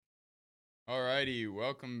Alrighty,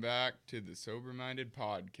 welcome back to the Sober Minded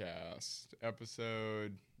Podcast,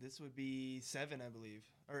 episode This would be 7, I believe,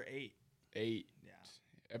 or 8. 8. Yeah.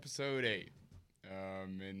 Episode 8.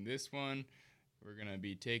 In this one, we're going to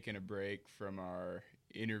be taking a break from our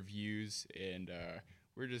interviews, and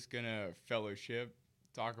we're just going to fellowship,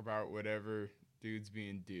 talk about whatever dudes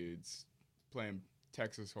being dudes, playing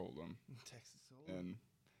Texas Hold'em, Texas Hold'em. and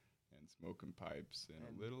smoking pipes, and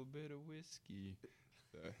a little bit of whiskey.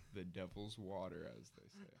 The devil's water, as they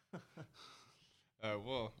say.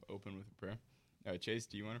 We'll open with a prayer. Chase,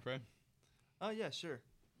 do you want to pray? Oh, yeah, sure.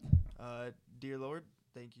 Dear Lord,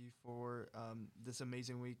 thank you for this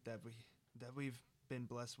amazing week that we've been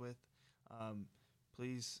blessed with.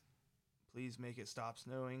 Please make it stop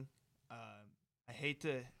snowing. I hate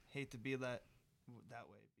to be that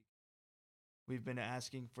way. We've been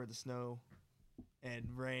asking for the snow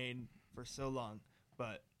and rain for so long,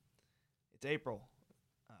 but it's April.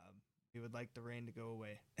 We would like the rain to go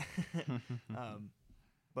away.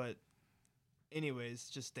 But anyways,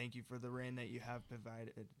 just thank you for the rain that you have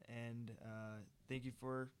provided, and thank you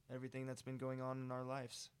for everything that's been going on in our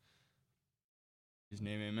lives. In His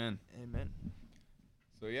name, amen. Amen.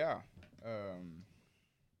 So yeah,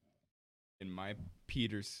 in my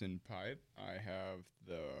Peterson pipe, I have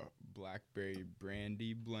the Blackberry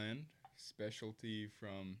Brandy Blend, specialty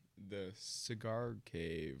from the Cigar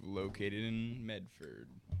Cave, located in Medford.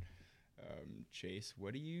 Chase,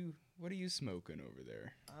 what are you smoking over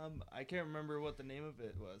there? I can't remember what the name of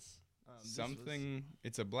it was.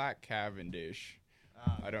 It's a Black Cavendish.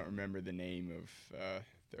 I don't remember the name of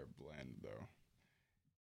their blend though.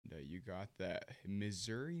 You got that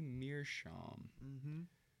Missouri Meerschaum. Mm-hmm.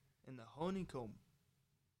 And the honeycomb.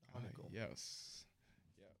 Yes.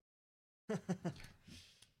 Yeah.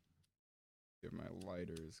 If my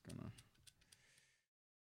lighter is gonna.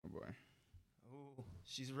 Oh boy. Oh,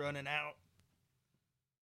 she's running out.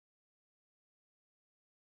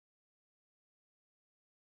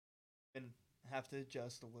 And have to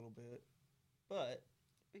adjust a little bit, but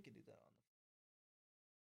we can do that on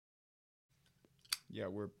the. Yeah,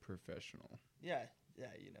 we're professional. Yeah,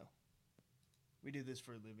 we do this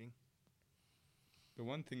for a living. The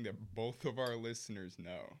one thing that both of our listeners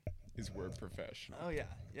know is we're professional. Oh yeah,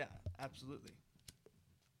 absolutely.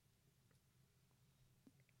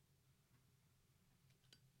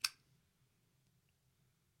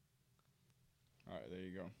 All right, there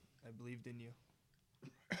you go. I believed in you.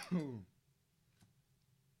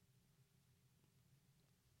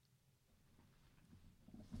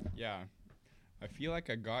 Yeah, I feel like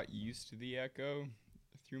I got used to the echo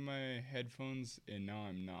through my headphones, and now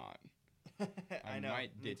I'm not. I know,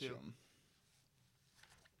 might ditch me too. them.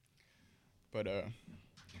 But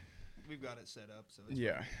we've got it set up, so it's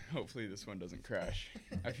yeah, hopefully this one doesn't crash.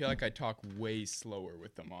 I feel like I talk way slower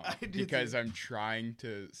with them on I do because too. I'm trying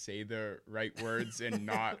to say the right words and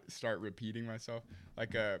not start repeating myself.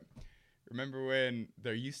 Like remember when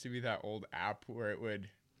there used to be that old app where it would,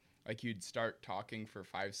 like, you'd start talking for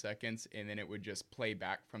 5 seconds and then it would just play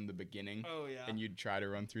back from the beginning. Oh yeah. And you'd try to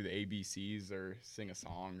run through the ABCs or sing a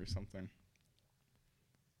song or something.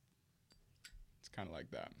 It's kind of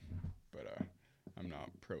like that, but I'm not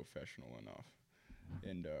professional enough.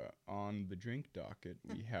 And on the drink docket,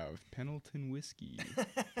 we have Pendleton whiskey.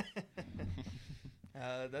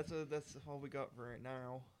 That's all we got for right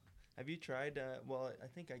now. Have you tried? Well, I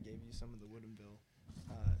think I gave you some of the Woodinville.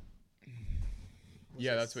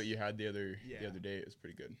 Yeah, that's what you had the other day. It was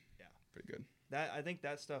pretty good. Yeah, pretty good. I think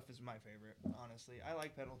that stuff is my favorite. Honestly, I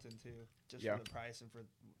like Pendleton too, just for the price and for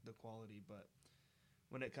the quality. But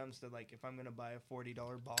when it comes to, like, if I'm gonna buy a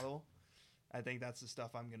 $40 bottle, I think that's the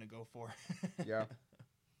stuff I'm gonna go for. Yeah.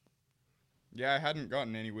 Yeah, I hadn't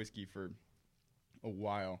gotten any whiskey for a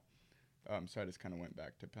while, so I just kind of went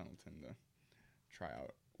back to Pendleton to try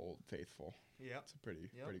out Old Faithful. Yeah, it's a pretty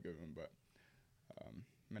good one. But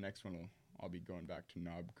my next one I'll be going back to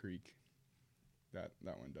Knob Creek. That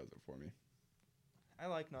one does it for me. I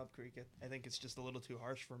like Knob Creek. I think it's just a little too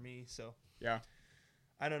harsh for me. So yeah,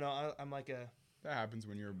 I don't know. I'm like a. That happens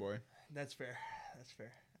when you're a boy. That's fair. That's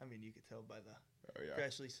fair. I mean, you could tell by the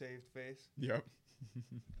freshly shaved face. Yep.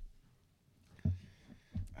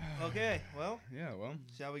 Okay, well. Yeah, well.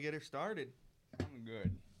 Shall we get her started? I'm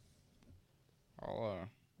good. I'll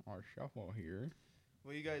shuffle here.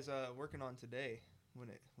 What are you guys working on today when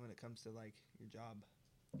it comes to, like, your job?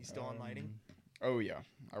 You still on lighting? Oh yeah,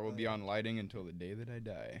 I will be on lighting until the day that I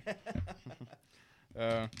die.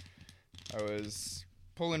 I was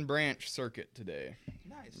pulling branch circuit today.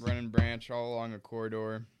 Nice. Running branch all along a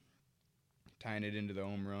corridor, tying it into the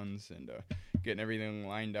ohm runs, and getting everything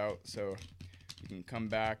lined out so we can come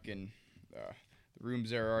back and the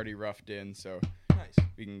rooms there are already roughed in, so Nice.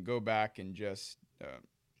 we can go back and just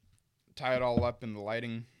tie it all up in the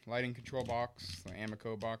lighting control box, the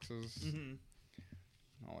Amoco boxes, Mm-hmm.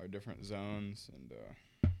 all our different zones, and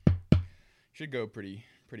should go pretty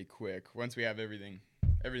quick once we have everything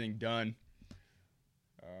done.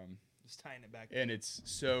 Just tying it back. And it's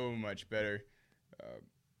so much better.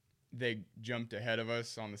 They jumped ahead of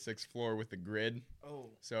us on the 6th floor with the grid. Oh.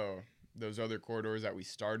 So those other corridors that we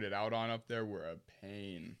started out on up there were a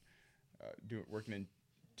pain. Working in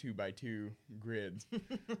 2x2 grids.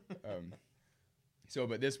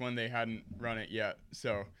 But this one they hadn't run it yet,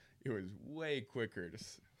 so it was way quicker.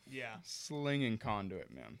 Just Yeah. slinging conduit,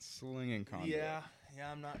 man. Slinging conduit. Yeah.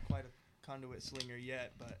 I'm not quite a conduit slinger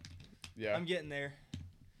yet, but Yeah. I'm getting there.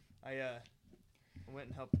 I went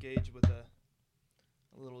and helped Gage with a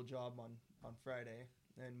little job on Friday,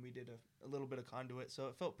 and we did a little bit of conduit, so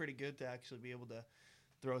it felt pretty good to actually be able to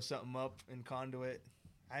throw something up in conduit.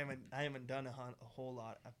 I haven't done a whole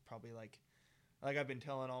lot. I've probably like I've been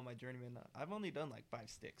telling all my journeymen, I've only done like 5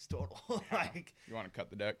 sticks total. Like, You want to cut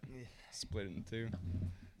the deck? Yeah. Split it in two.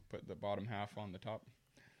 Put the bottom half on the top.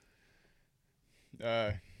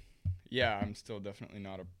 Yeah, I'm still definitely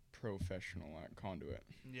not a professional at conduit.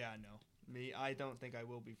 Yeah, no. Me, I don't think I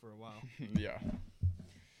will be for a while. Yeah.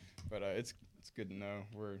 But it's good to know.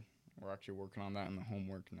 We're actually working on that in the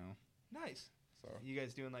homework now. Nice. So You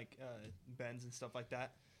guys doing like bends and stuff like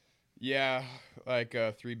that? yeah, like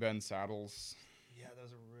 3 bend saddles. Yeah,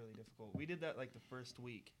 those are really difficult. We did that like the first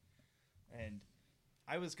week, and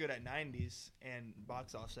I was good at 90s and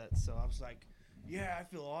box offsets, so I was like, yeah, I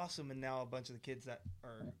feel awesome. And now a bunch of the kids that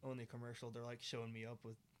are only commercial, they're like showing me up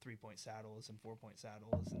with 3-point saddles and 4-point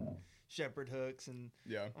saddles and shepherd hooks, and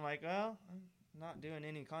Yeah. I'm like, well, I'm not doing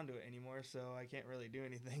any conduit anymore, so I can't really do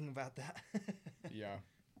anything about that. Yeah.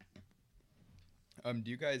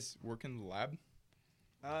 Do you guys work in the lab?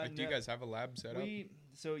 Do you guys have a lab set up?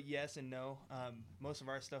 So yes and no. Most of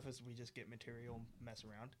our stuff is we just get material and mess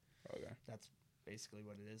around. Okay. That's basically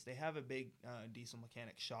what it is. They have a big diesel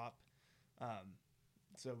mechanic shop.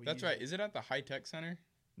 That's right. Is it at the High Tech Center?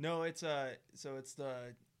 No, it's it's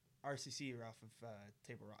the RCC off of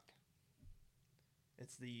Table Rock.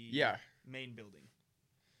 It's the main building.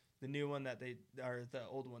 The new one that the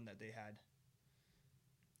old one that they had.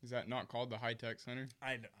 Is that not called the High Tech Center?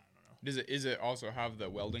 I don't know. Is it also have the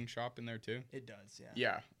welding shop in there too? It does, yeah.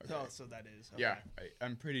 Yeah. Okay. Oh, so that is. Okay. Yeah,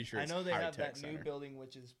 I'm pretty sure. I It's know they High have Tech that Center. new building,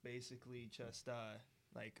 which is basically just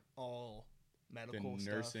like all medical The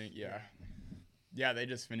stuff. nursing, yeah. They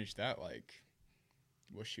just finished that. Like,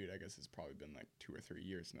 well, shoot, I guess it's probably been like 2 or 3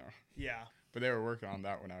 years now. Yeah. But they were working on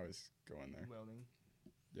that when I was going there. Welding.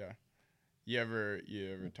 Yeah. You ever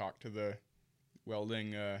talk to the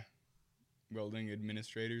welding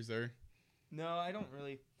administrators there? No, I don't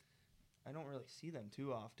really see them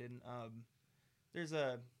too often. There's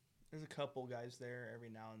a couple guys there every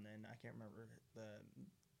now and then. I can't remember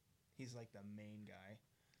he's like the main guy.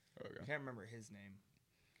 Okay. I can't remember his name.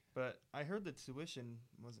 But I heard the tuition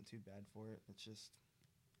wasn't too bad for it. It's just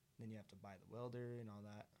then you have to buy the welder and all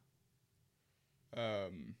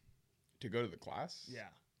that. To go to the class? Yeah.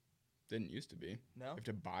 Didn't used to be. No? You have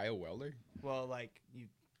to buy a welder? Well, like you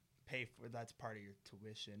pay for that's part of your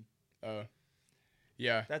tuition.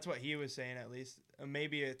 Yeah. That's what he was saying, at least.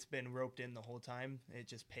 Maybe it's been roped in the whole time. It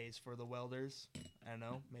just pays for the welders. I don't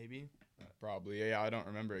know. Maybe. Probably. Yeah, I don't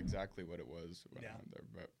remember exactly what it was when I went there.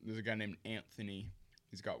 But there's a guy named Anthony.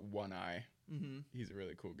 He's got one eye. Mm-hmm. He's a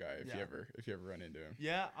really cool guy. If you ever run into him.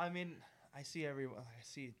 Yeah, I mean, I see a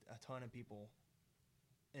ton of people,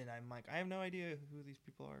 and I'm like, I have no idea who these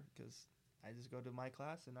people are because I just go to my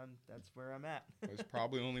class and that's where I'm at. There's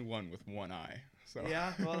probably only one with one eye. So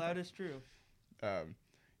yeah, well, that is true.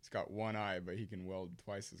 He's got one eye, but he can weld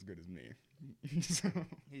twice as good as me. So,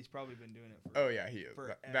 he's probably been doing it for. Oh yeah, he is.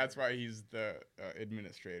 Forever. That's why he's the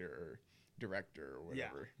administrator or director or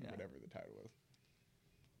whatever the title is.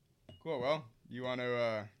 Cool. Well, you want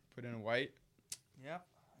to put in a white? Yep.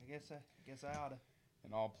 I guess I oughta.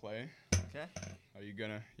 And I'll play. Okay. Are you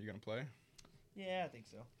gonna play? Yeah, I think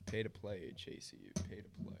so. Pay to play, Chasey. Pay to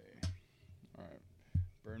play. All right.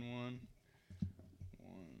 Burn one.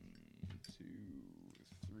 1, 2,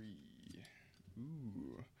 3.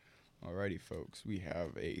 Ooh. Alrighty, folks. We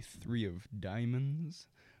have a 3 of diamonds.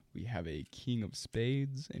 We have a king of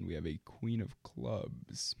spades, and we have a queen of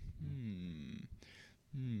clubs.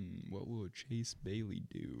 What will Chase Bailey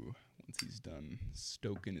do once he's done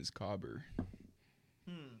stoking his cobber?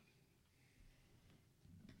 I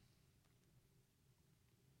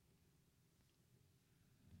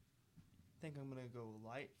think I'm gonna go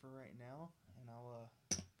light for right now, and I'll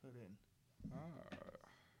put in.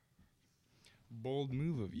 Bold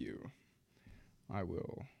move of you. I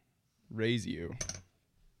will raise you.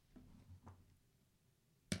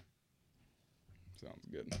 Sounds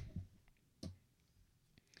good.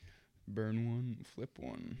 Burn one, flip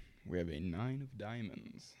one. We have a 9 of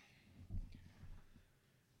diamonds.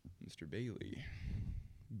 Mr. Bailey,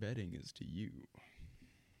 betting is to you.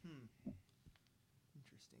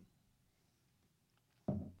 Interesting.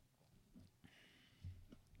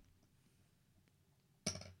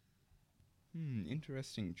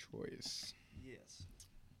 Interesting choice. Yes.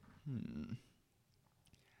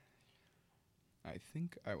 I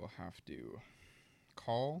think I will have to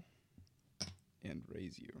call and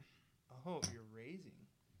raise you. Oh, you're raising.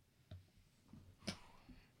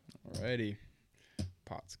 Alrighty.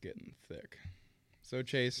 Pot's getting thick. So,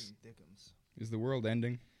 Chase, Dickens. is the world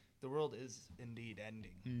ending? The world is indeed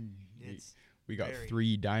ending. It's We got very-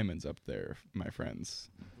 3 diamonds up there, my friends.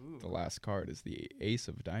 Ooh. The last card is the Ace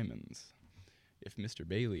of Diamonds. If Mr.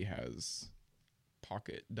 Bailey has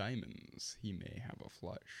pocket diamonds, he may have a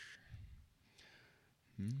flush.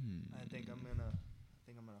 I think I'm gonna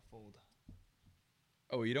fold.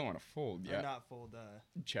 Oh, you don't want to fold Or yet? not fold.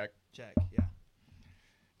 Check. Check. Yeah.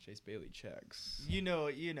 Chase Bailey checks. You know.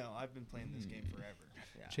 I've been playing this game forever.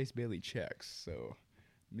 Yeah. Chase Bailey checks, so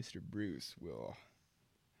Mr. Bruce will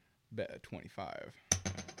bet a 25.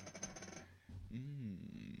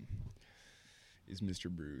 Is Mr.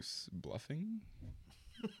 Bruce bluffing?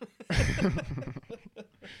 I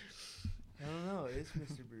don't know. Is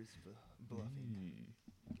Mr. Bruce bluffing?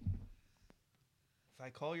 If I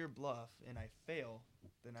call your bluff and I fail,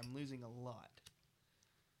 then I'm losing a lot.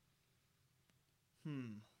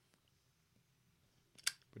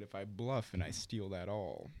 But if I bluff and I steal that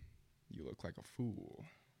all, you look like a fool.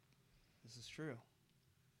 This is true.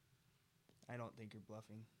 I don't think you're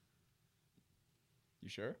bluffing. You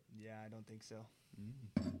sure? Yeah, I don't think so.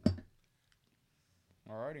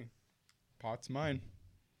 Alrighty. Pot's mine.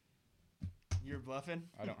 You're bluffing?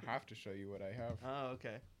 I don't have to show you what I have, Oh,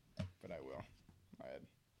 okay. but I will. I had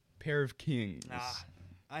pair of kings.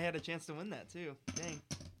 I had a chance to win that too. Dang.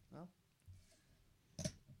 Well,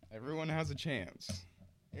 Everyone has a chance.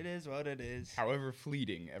 it is what it is. However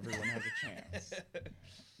fleeting, everyone has a chance.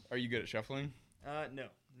 Are you good at shuffling? No,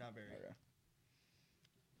 not very. Okay.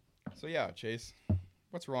 So yeah, Chase,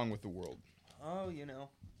 what's wrong with the world? Oh,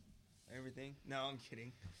 everything. No, I'm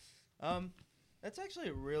kidding. That's actually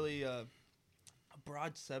a really a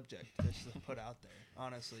broad subject just to put out there,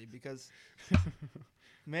 honestly, because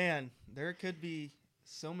man, there could be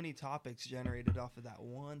so many topics generated off of that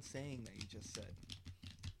one saying that you just said.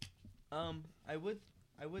 I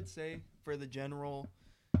would say for the general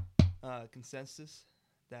consensus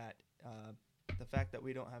that the fact that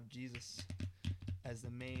we don't have Jesus as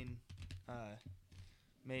the main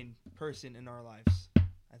person in our lives,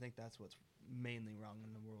 I think that's what's mainly wrong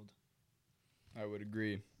in the world. I would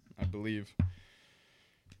agree. I believe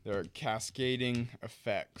there are cascading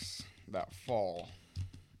effects that fall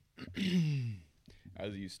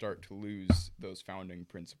as you start to lose those founding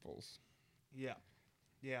principles. Yeah,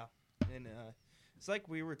 and it's like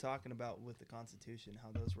we were talking about with the Constitution, how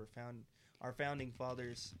those were our founding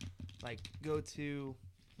fathers, like go to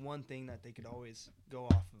one thing that they could always go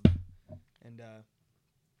off of, and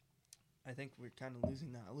I think we're kind of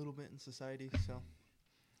losing that a little bit in society. So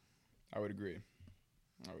I would agree.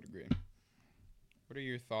 What are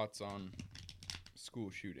your thoughts on school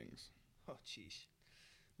shootings? oh jeez,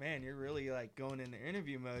 man, you're really like going into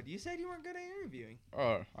interview mode. You said you weren't good at interviewing.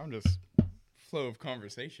 Oh, I'm just flow of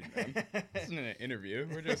conversation, man. This isn't an interview.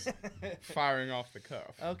 We're just firing off the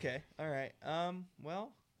cuff. Okay, all right.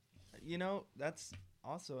 Well, that's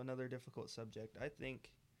also another difficult subject. I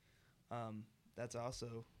think that's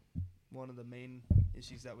also one of the main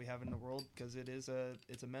issues that we have in the world, because it's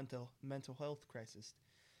a mental health crisis.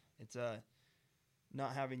 It's a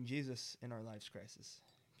not having Jesus in our lives crisis,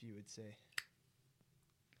 if you would say.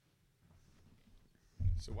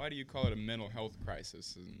 So why do you call it a mental health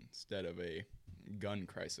crisis instead of a gun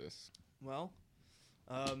crisis? Well,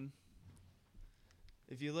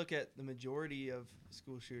 if you look at the majority of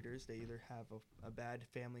school shooters, they either have a bad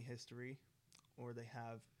family history, or they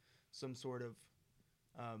have some sort of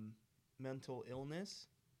mental illness,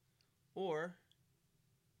 or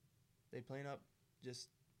they plain up just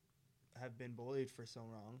have been bullied for so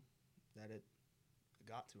long that it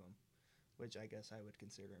got to them, which I guess I would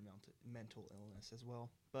consider a mental illness as well.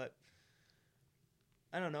 But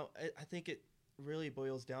I don't know. I think it really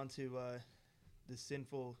boils down to the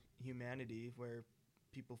sinful humanity, where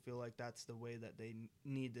people feel like that's the way that they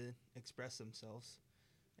need to express themselves,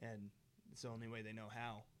 and it's the only way they know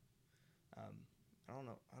how. I don't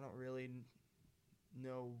know. I don't really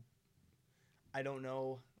know. I don't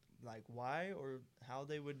know like why or how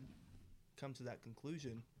they would come to that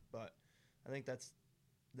conclusion, but I think that's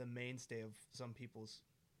the mainstay of some people's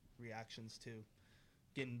reactions to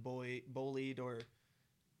getting bullied or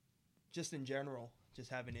just in general, just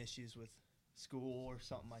having issues with school or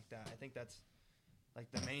something like that. I think that's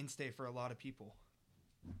like the mainstay for a lot of people.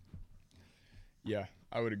 Yeah,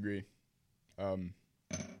 I would agree. I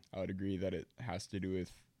would agree that it has to do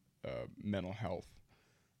with mental health.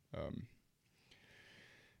 Um,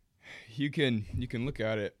 you can look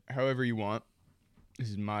at it however you want. This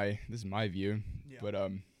is my view. Yeah.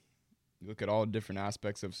 But look at all different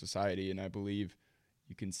aspects of society, and I believe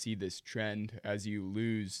you can see this trend as you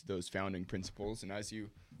lose those founding principles and as you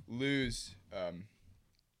lose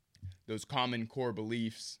those common core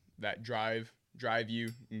beliefs that drive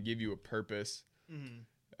you and give you a purpose.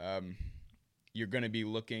 Mm-hmm. You're going to be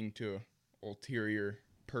looking to ulterior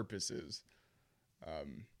purposes.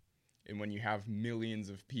 And when you have millions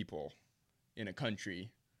of people in a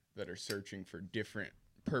country that are searching for different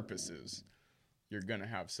purposes, you're going to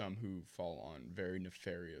have some who fall on very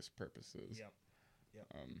nefarious purposes. Yep.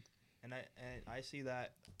 And I see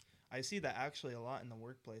that actually a lot in the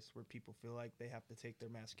workplace, where people feel like they have to take their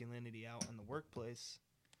masculinity out in the workplace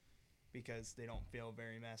because they don't feel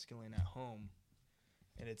very masculine at home.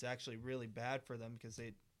 And it's actually really bad for them because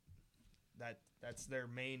that's their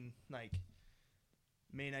main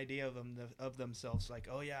idea of themselves. Like,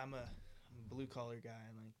 oh yeah, I'm a blue collar guy,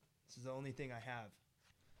 and like this is the only thing I have.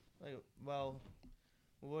 Like, well,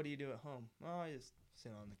 what do you do at home? Oh, I just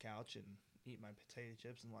sit on the couch and eat my potato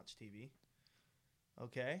chips and watch TV.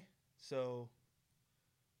 Okay, so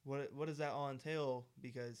what does that all entail?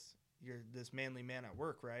 Because you're this manly man at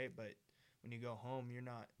work, right? But when you go home, you're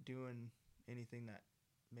not doing anything that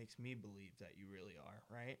makes me believe that you really are,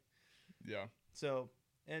 right? Yeah. So,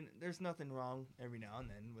 and there's nothing wrong every now and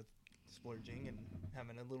then with splurging and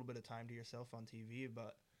having a little bit of time to yourself on TV,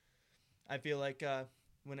 but I feel like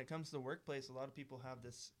when it comes to the workplace, a lot of people have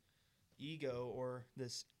this ego, or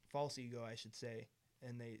this false ego, I should say,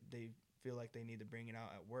 and they feel like they need to bring it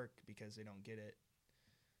out at work because they don't get it,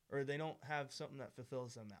 or they don't have something that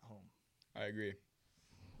fulfills them at home. I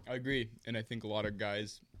agree. And I think a lot of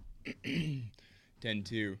guys tend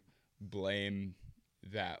to blame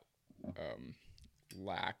that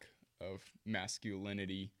lack of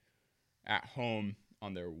masculinity at home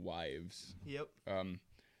on their wives. Yep.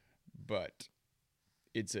 But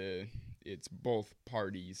it's both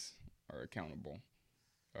parties are accountable.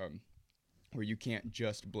 Where you can't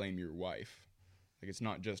just blame your wife. Like, it's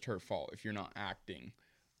not just her fault if you're not acting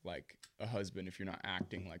like a husband, if you're not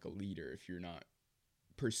acting like a leader, if you're not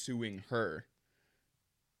pursuing her,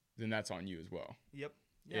 then that's on you as well. Yep.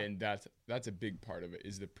 Yeah. And that's a big part of it,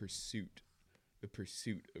 is the pursuit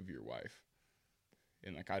of your wife.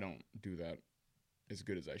 And like, I don't do that as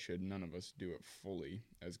good as I should. None of us do it fully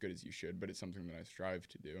as good as you should, but it's something that I strive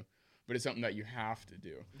to do. But it's something that you have to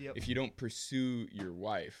do. Yep. If you don't pursue your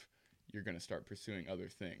wife, you're going to start pursuing other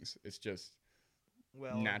things. It's just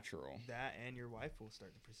natural. That, and your wife will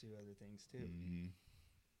start to pursue other things too. Mm-hmm.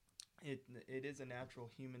 It is a natural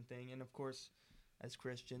human thing, and of course, as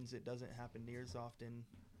Christians, it doesn't happen near as often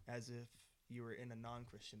as if you were in a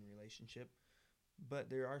non-Christian relationship. But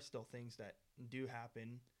there are still things that do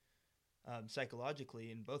happen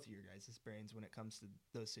psychologically in both of your guys' brains when it comes to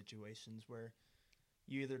those situations where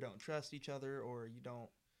you either don't trust each other, or you don't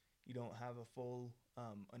have a full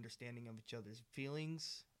understanding of each other's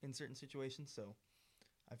feelings in certain situations. So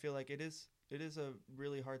I feel like it is a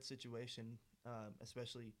really hard situation,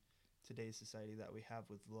 especially today's society that we have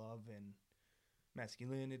with love and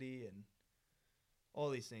masculinity and all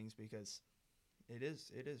these things, because it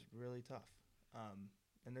is really tough.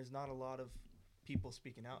 And there's not a lot of people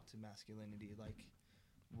speaking out to masculinity like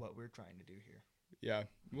what we're trying to do here. Yeah.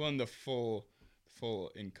 Well, and the full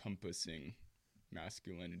encompassing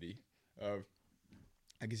masculinity of,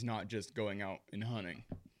 like, it's not just going out and hunting.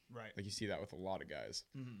 Right. Like, you see that with a lot of guys,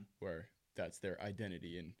 Mm-hmm. where that's their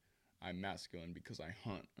identity, and I'm masculine because I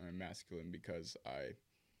hunt, or I'm masculine because I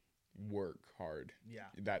work hard. Yeah.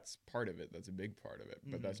 That's part of it. That's a big part of it,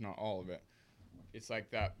 but Mm-hmm. that's not all of it. It's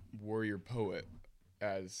like that warrior poet,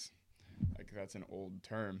 as like, that's an old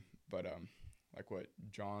term, but like what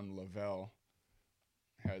John Lavelle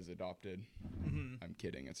has adopted. Mm-hmm. I'm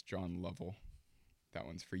kidding. It's John Lovell. That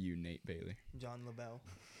one's for you, Nate Bailey. John Lavelle.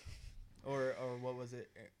 Or what was it?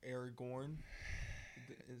 Aragorn?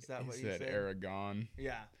 Is that what you said? Aragon.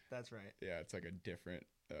 Yeah, that's right. Yeah, it's like a different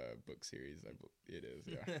book series. It is,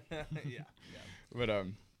 yeah. Yeah.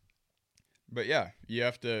 But yeah, you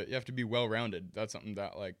have to be well-rounded. That's something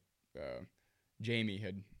that, like, Jamie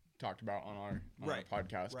had talked about on our Right.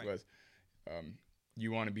 podcast, Right. was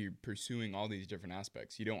you want to be pursuing all these different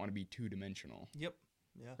aspects. You don't want to be two-dimensional. Yep.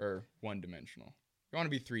 Yeah. Or one-dimensional. You want to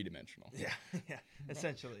be three-dimensional. Yeah. Yeah.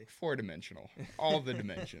 Essentially. Four-dimensional. All the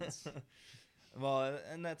dimensions. Well,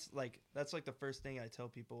 and that's like the first thing I tell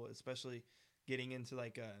people, especially getting into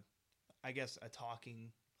like a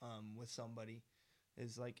talking with somebody,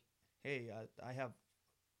 is like, hey, I have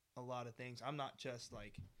a lot of things. I'm not just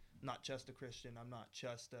a Christian. I'm not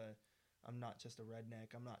just a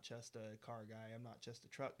redneck. I'm not just a car guy. I'm not just a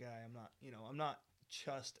truck guy. I'm not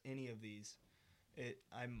just any of these.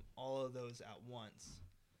 I'm all of those at once,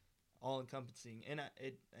 all encompassing, and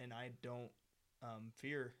I don't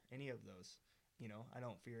fear any of those. I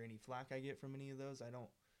don't fear any flack I get from any of those. I don't.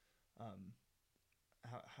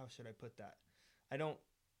 How should I put that? I don't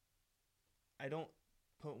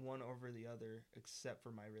put one over the other except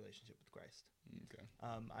for my relationship with Christ. Okay.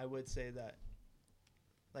 I would say that,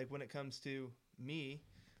 like, when it comes to me,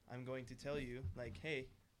 I'm going to tell you, like, hey,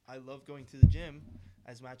 I love going to the gym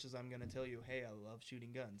as much as I'm going to tell you, hey, I love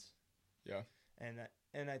shooting guns. Yeah.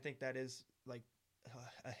 And I think that is, like,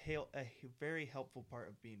 a very helpful part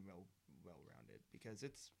of being well-rounded, because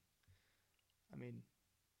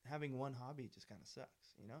having one hobby just kind of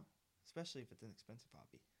sucks, especially if it's an expensive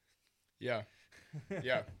hobby. Yeah.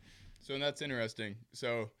 Yeah. So that's interesting.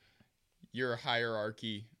 So your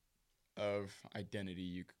hierarchy of identity,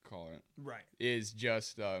 you could call it, right, is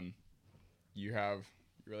just you have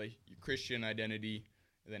really your Christian identity,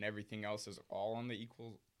 and then everything else is all on the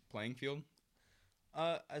equal playing field.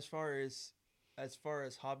 As far as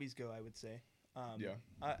hobbies go, I would say. Yeah.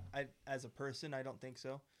 I as a person, I don't think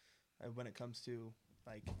so. When it comes to,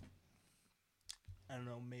 like, I don't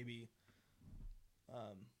know, maybe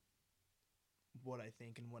what I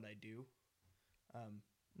think and what I do.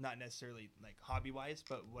 Not necessarily like hobby wise,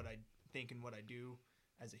 but what I think and what I do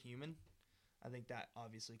as a human. I think that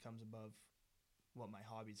obviously comes above what my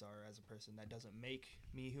hobbies are as a person. That doesn't make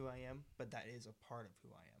me who I am, but that is a part of who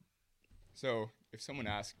I am. So if someone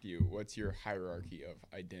asked you, what's your hierarchy of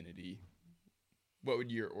identity, what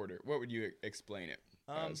would your order? What would you explain it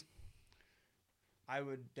as? I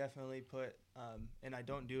would definitely put, and I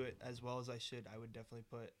don't do it as well as I should, I would definitely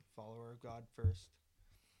put follower of God first.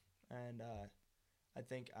 And I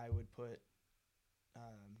think I would put,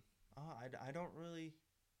 I don't really,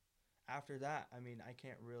 after that, I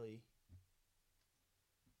can't really,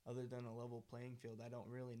 other than a level playing field, I don't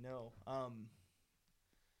really know.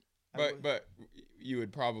 But you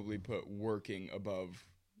would probably put working above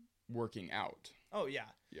working out. Oh, yeah.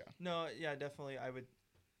 Yeah. No, yeah, definitely. I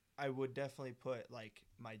would definitely put, like,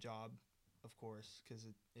 my job, of course, because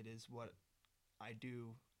it is what I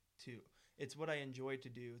do it's what I enjoy to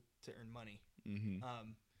do to earn money. Mm-hmm.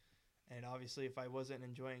 And obviously if I wasn't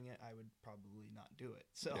enjoying it, I would probably not do it.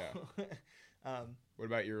 So, yeah. What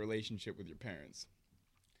about your relationship with your parents?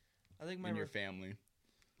 I think your family.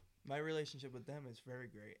 My relationship with them is very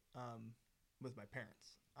great. With my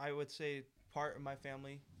parents, I would say part of my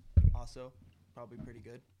family also probably pretty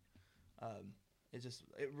good.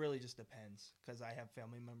 It really just depends, because I have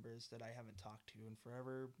family members that I haven't talked to in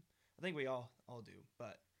forever. I think we all do,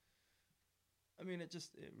 but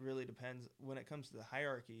it really depends. When it comes to the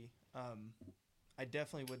hierarchy, I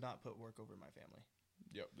definitely would not put work over my family.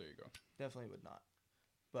 Yep, there you go. Definitely would not.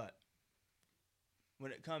 But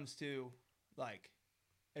when it comes to, like,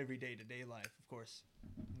 everyday to-day life, of course,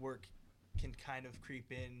 work can kind of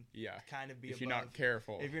creep in. Yeah. Kind of be if above. You're not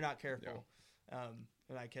careful. If you're not careful. Yeah.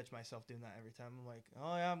 And I catch myself doing that every time. I'm like,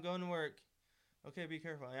 oh, yeah, I'm going to work. Okay, be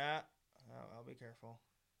careful. Yeah, I'll be careful.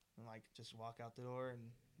 And, like, just walk out the door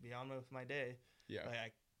and be on with my day. Yeah. Like,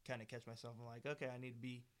 I kind of catch myself. I'm like, okay, I need to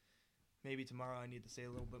be, maybe tomorrow I need to say a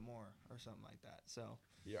little bit more or something like that. So,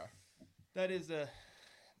 yeah. That is the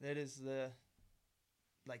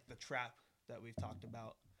like, the trap that we've talked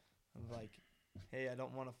about of, like, hey, I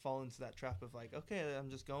don't want to fall into that trap of, like, okay, I'm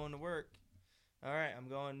just going to work. All right, I'm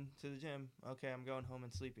going to the gym. Okay, I'm going home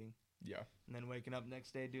and sleeping. Yeah. And then waking up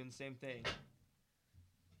next day doing the same thing.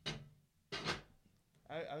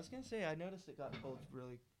 I was going to say, I noticed it got cold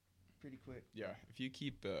pretty quick. Yeah, if you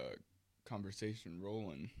keep the conversation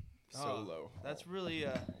rolling solo. That's really,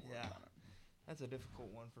 that's a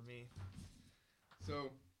difficult one for me.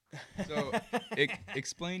 So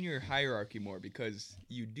explain your hierarchy more, because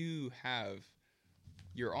you're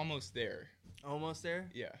almost there. Almost there?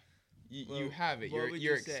 Yeah. You have it.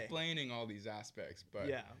 You're explaining all these aspects, but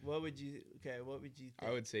yeah. What would you think?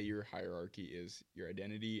 I would say your hierarchy is your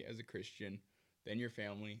identity as a Christian, then your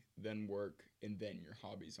family, then work, and then your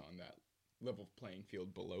hobbies on that level playing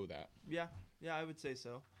field below that. Yeah, I would say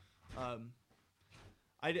so.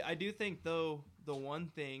 I do think, though, the one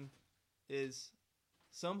thing is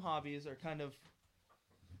some hobbies are kind of,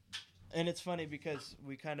 and it's funny because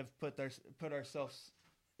we kind of put ourselves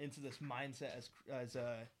into this mindset as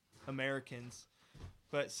Americans,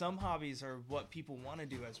 but some hobbies are what people want to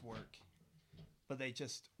do as work, but they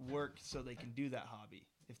just work so they can do that hobby,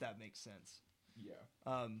 if that makes sense.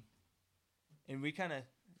 Yeah. And we kind of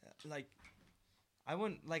like, I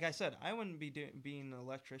wouldn't be being an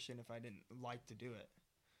electrician if I didn't like to do it.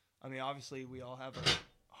 I mean, obviously we all have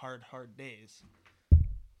our hard days,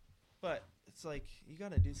 but it's like you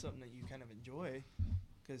got to do something that you kind of enjoy,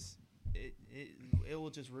 because it will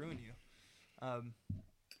just ruin you.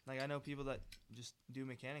 Like I know people that just do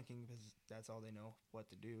mechanicking because that's all they know what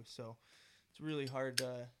to do. So it's really hard.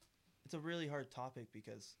 It's a really hard topic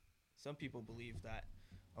because some people believe that,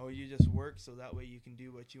 oh, you just work so that way you can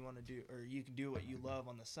do what you want to do, or you can do what you love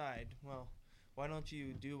on the side. Well, why don't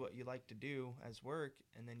you do what you like to do as work,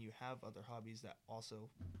 and then you have other hobbies that also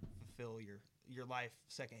fulfill your life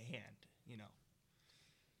secondhand, you know?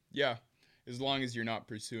 Yeah. As long as you're not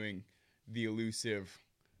pursuing the elusive,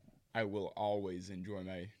 I will always enjoy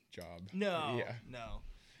my job. No, Yeah. no.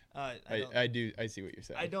 I see what you're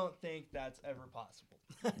saying. I don't think that's ever possible.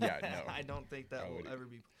 Yeah, no. I don't think that will ever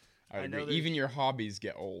be. I agree. Even your hobbies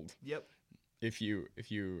get old. Yep. If you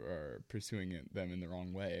are pursuing them in the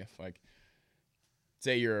wrong way. If, like,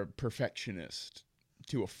 say you're a perfectionist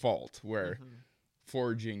to a fault, where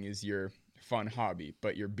forging is your fun hobby,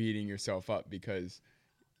 but you're beating yourself up because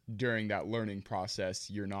during that learning process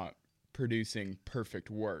you're not producing perfect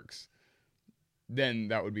works, then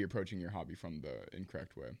that would be approaching your hobby from the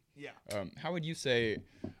incorrect way. Yeah. How would you say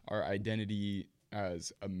our identity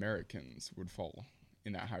as Americans would fall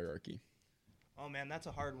in that hierarchy? Oh man, that's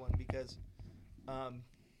a hard one because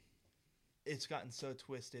it's gotten so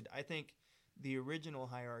twisted. I think the original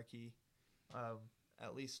hierarchy,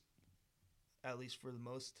 at least for the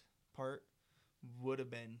most part, would have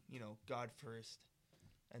been, God first,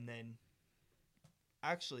 and then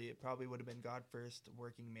actually it probably would have been God first,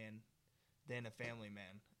 working man, then a family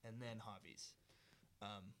man, and then hobbies.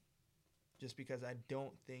 Just because I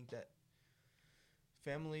don't think that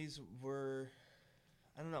families were,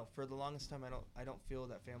 I don't know, for the longest time I don't feel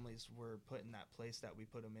that families were put in that place that we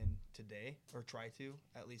put them in today, or try to,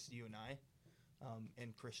 at least you and I,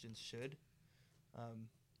 and Christians should.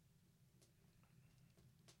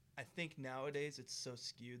 I think nowadays it's so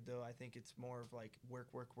skewed though. I think it's more of like work,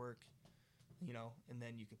 and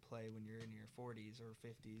then you could play when you're in your 40s or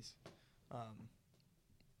 50s.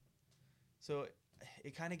 So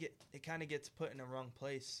it kind of gets put in a wrong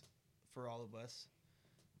place for all of us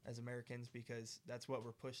as Americans, because that's what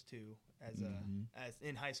we're pushed to as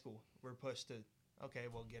in high school. We're pushed to, okay,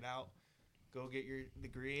 well, get out, go get your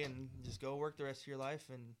degree, and just go work the rest of your life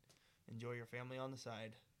and enjoy your family on the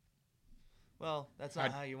side. Well, that's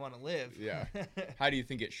not how you want to live. Yeah. How do you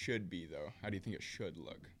think it should be, though? How do you think it should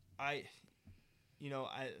look? I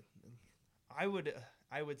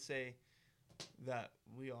would say that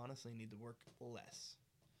we honestly need to work less.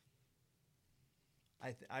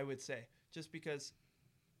 I would say, just because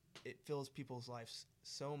it fills people's lives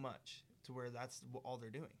so much to where that's all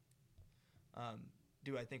they're doing.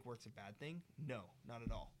 Do I think work's a bad thing? No, not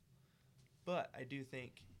at all. But I do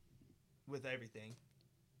think with everything,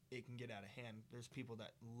 it can get out of hand. There's people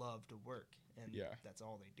that love to work, and that's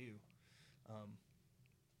all they do,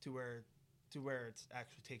 to where it's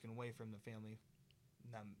actually taken away from the family,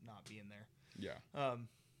 not being there. Yeah.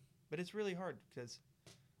 But it's really hard because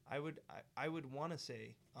I would want to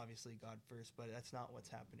say obviously God first, but that's not what's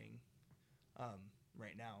happening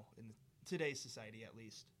right now in today's society, at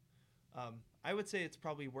least. I would say it's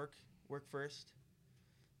probably work first,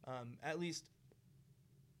 at least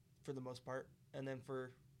for the most part, and then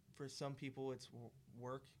for some people it's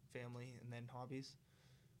work, family, and then hobbies.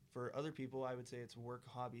 For other people, I would say it's work,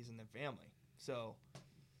 hobbies, and then family. So,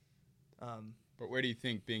 but where do you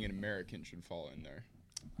think being an American should fall in there?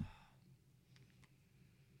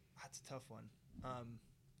 That's a tough one.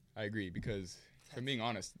 I agree, because if I'm being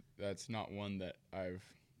honest, that's not one that I've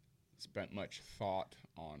spent much thought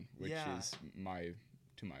on, which is to my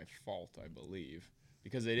fault, I believe,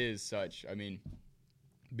 because it is such, I mean,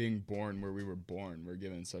 being born where we were born, we're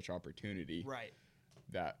given such opportunity, right,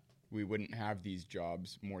 that we wouldn't have these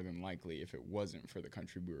jobs more than likely if it wasn't for the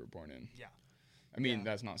country we were born in. Yeah. I mean,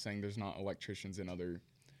 that's not saying there's not electricians in other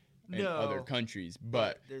countries,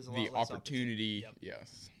 but there's a the lot less opportunity, Yep.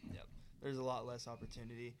 There's a lot less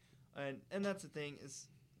opportunity. And that's the thing, is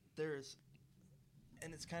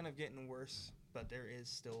and it's kind of getting worse, but there is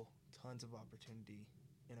still tons of opportunity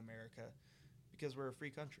in America because we're a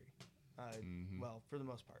free country. Well, for the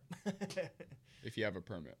most part. If you have a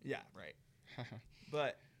permit. Yeah, right.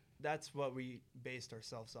 But that's what we based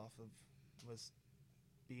ourselves off of, was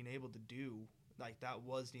being able to do, like, that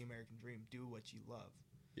was the American dream. Do what you love.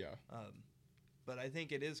 Yeah. But I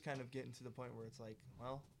think it is kind of getting to the point where it's like,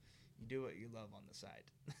 well, you do what you love on the side,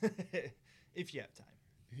 if you have time.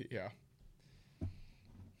 Yeah.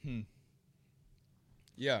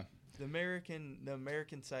 Yeah. The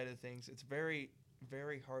American side of things, it's very,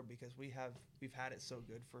 very hard because we've had it so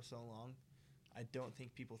good for so long. I don't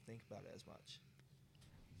think people think about it as much.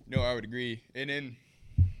 No, I would agree. And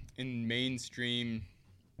in mainstream,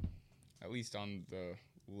 at least on the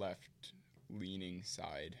left-leaning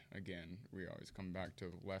side, again, we always come back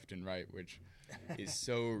to left and right, which is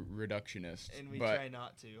so reductionist. And we try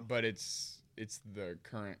not to. But it's the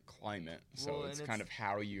current climate, so Well, it's kind of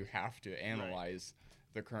how you have to analyze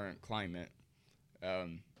the current climate.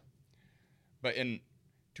 But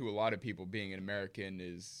to a lot of people, being an American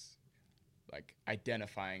is like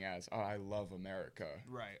identifying as, oh, I love America,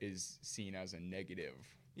 Right. is seen as a negative.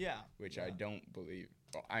 Yeah. Which yeah. I don't believe.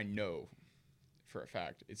 Well, I know for a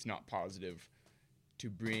fact it's not positive to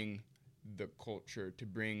bring the culture, to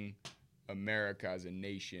bring America as a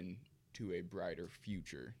nation to a brighter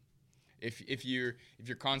future. If you're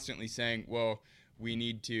constantly saying, well, we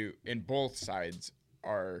need to, and both sides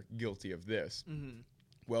are guilty of this. Mm-hmm.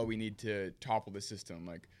 Well, we need to topple the system.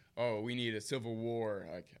 Like, oh, we need a civil war.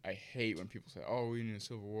 Like, I hate when people say, oh, we need a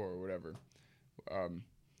civil war or whatever.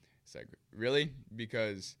 It's like, really?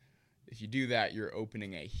 Because if you do that, you're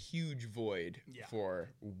opening a huge void for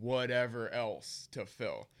whatever else to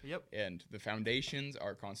fill. Yep. And the foundations,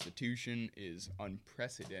 our Constitution, is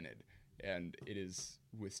unprecedented. And it has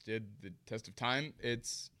withstood the test of time.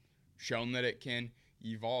 It's shown that it can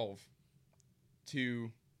evolve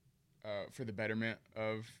to for the betterment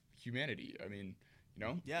of humanity. I mean, you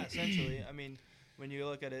know? Yeah, essentially. I mean, when you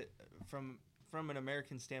look at it from an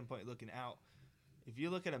American standpoint looking out, if you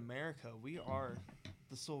look at America, we are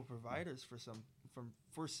the sole providers for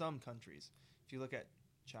some countries. If you look at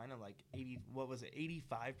China, like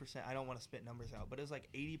 85%? I don't want to spit numbers out, but it was like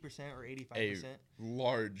 80% or 85%.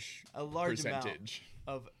 A large percentage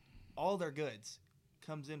of all their goods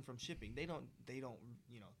comes in from shipping. They don't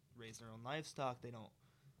raise their own livestock. They don't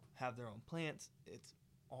have their own plants. It's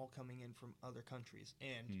all coming in from other countries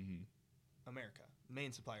and America,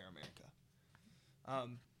 main supplier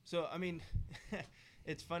America. So I mean,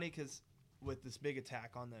 it's funny because with this big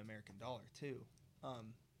attack on the American dollar too,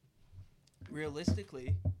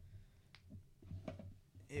 realistically,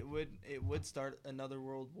 it would start another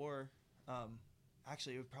world war.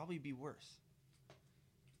 Actually, it would probably be worse.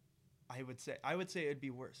 I would say it'd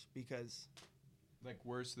be worse because, like,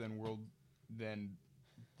 worse than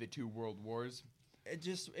the two world wars.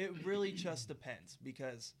 It really just depends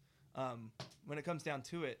because when it comes down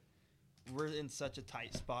to it, we're in such a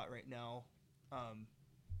tight spot right now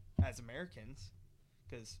as Americans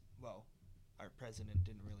because, well, our president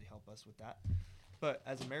didn't really help us with that. But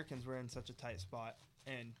as Americans, we're in such a tight spot,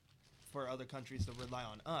 and for other countries to rely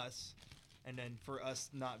on us, and then for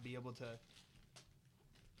us not be able to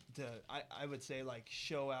I would say, like,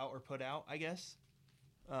 show out or put out, I guess,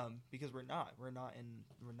 because we're not in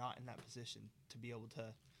that position to be able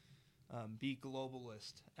to be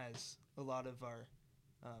globalist, as a lot of our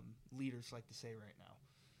leaders like to say right now.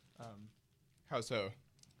 How so?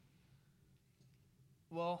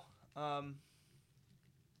 Well,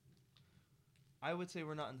 I would say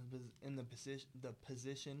we're not in the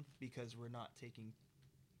position because we're not taking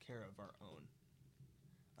care of our own.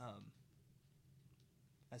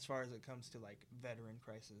 As far as it comes to, like, veteran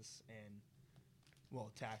crisis and,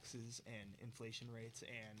 well, taxes and inflation rates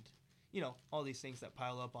and, you know, all these things that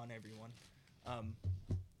pile up on everyone.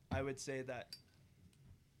 I would say that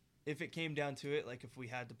if it came down to it, like, if we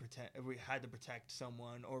had to protect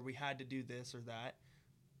someone, or we had to do this or that,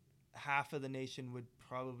 half of the nation would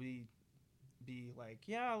probably be like,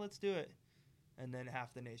 yeah, let's do it, and then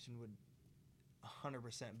half the nation would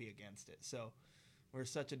 100% be against it. So we're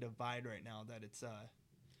such a divide right now that it's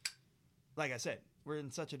like I said, we're in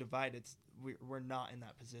such a divide. We're not in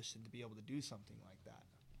that position to be able to do something like that.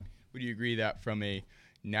 Would you agree that from a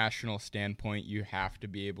national standpoint, you have to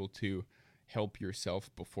be able to help yourself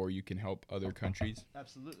before you can help other countries?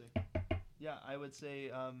 Absolutely. Yeah, I would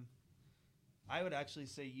say, I would actually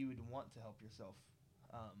say you would want to help yourself.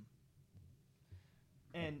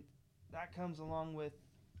 And that comes along with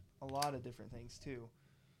a lot of different things too.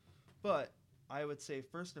 But I would say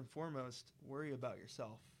first and foremost, worry about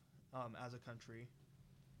yourself as a country.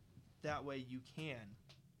 That way you can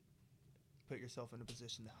put yourself in a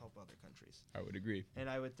position to help other countries. I would agree. And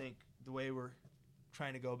I would think the way we're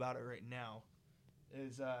trying to go about it right now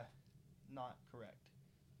is not correct.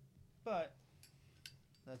 But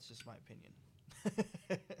That's just my opinion.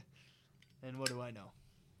 And what do I know?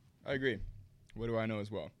 I agree. What do I know as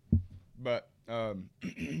well? But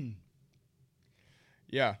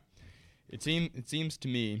yeah, it seems to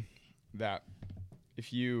me that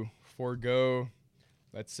if you forego,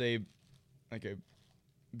 let's say, like a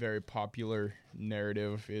very popular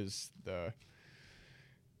narrative is the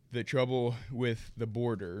trouble with the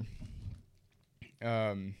borders.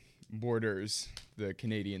 The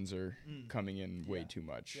Canadians are coming in way too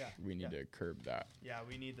much. Yeah. We need to curb that. Yeah,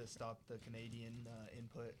 we need to stop the Canadian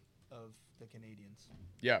input of the Canadians.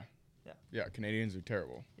 Yeah. Yeah. Yeah, Canadians are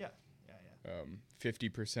terrible. Yeah.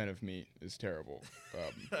 50% of meat is terrible.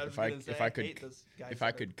 If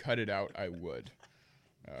I could cut it out, I would.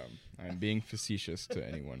 I'm being facetious to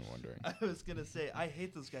anyone wondering. I was gonna say I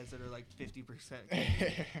hate those guys that are like 50%.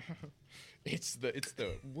 It's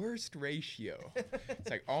the worst ratio. It's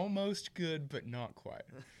like almost good, but not quite.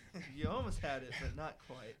 You almost had it, but not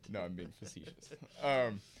quite. No, I'm being facetious.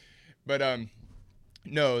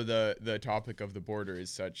 No, the topic of the border is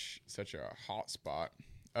such a hot spot.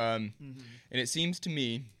 And it seems to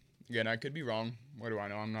me, again, I could be wrong. What do I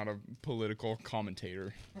know? I'm not a political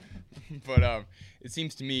commentator. But it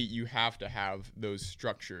seems to me you have to have those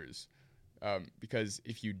structures because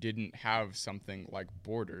if you didn't have something like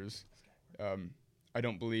borders, I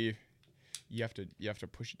don't believe you have to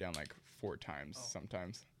push it down like 4 times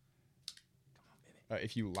sometimes. Come on, baby.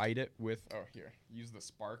 If you light it with use the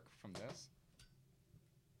spark from this.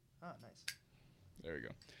 Ah, nice. There we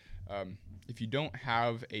go. If you don't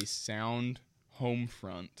have a sound home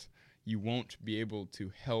front, you won't be able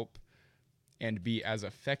to help and be as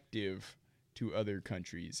effective to other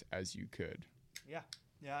countries as you could. Yeah,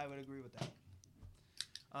 I would agree with that.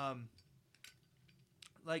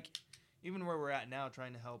 Like, even where we're at now,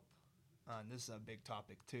 trying to help, this is a big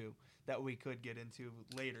topic too, that we could get into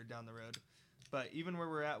later down the road. But even where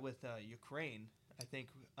we're at with Ukraine, I think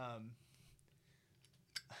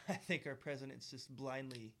our president's just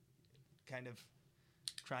blindly kind of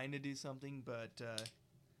trying to do something, but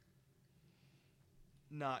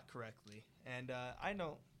not correctly. And I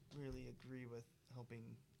don't really agree with helping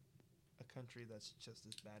a country that's just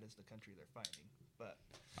as bad as the country they're fighting. But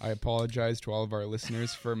I apologize to all of our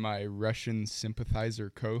listeners for my Russian sympathizer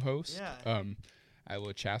co-host. Yeah. I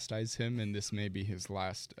will chastise him, and this may be his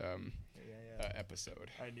last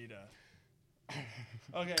episode. I need a...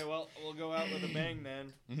 Okay, well, we'll go out with a bang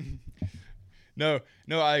then. No,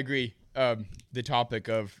 I agree. The topic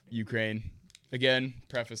of Ukraine, again,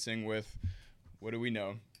 prefacing with, what do we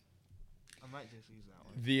know? I might just use that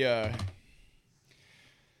one.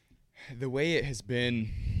 The way it has been,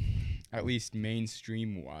 at least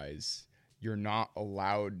mainstream-wise, you're not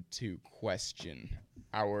allowed to question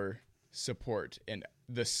our support and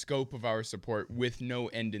the scope of our support with no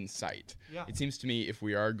end in sight. Yeah. It seems to me if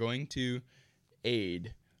we are going to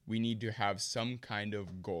aid, we need to have some kind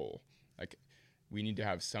of goal. Like, we need to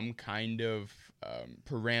have some kind of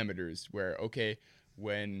parameters where, okay,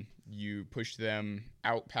 when you push them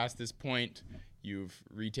out past this point, you've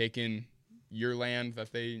retaken your land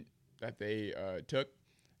that they took,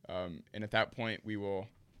 and at that point we will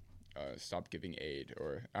stop giving aid.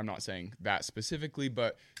 Or I'm not saying that specifically,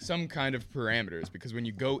 but some kind of parameters, because when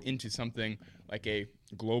you go into something like a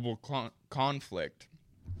global conflict,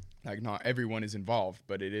 like not everyone is involved,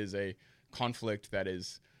 but it is a conflict that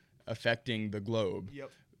is affecting the globe. Yep.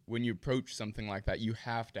 When you approach something like that, you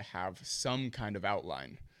have to have some kind of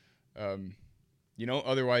outline.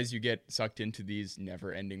 Otherwise you get sucked into these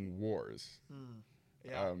never-ending wars.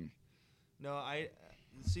 Yeah. No, I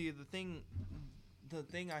see the thing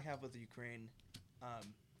I have with Ukraine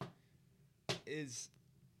is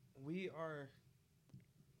we are,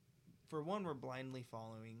 for one, we're blindly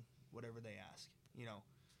following whatever they ask.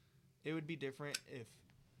 It would be different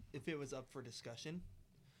if it was up for discussion,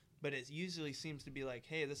 but it usually seems to be like,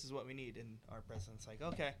 hey, this is what we need, and our president's like,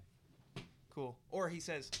 okay, cool. Or he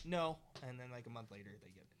says no, and then like a month later they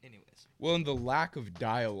get it. Anyways. Well, and the lack of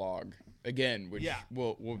dialogue, again, which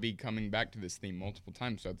we'll be coming back to this theme multiple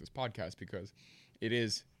times throughout this podcast, because it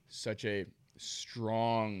is such a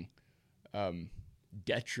strong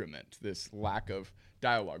detriment, this lack of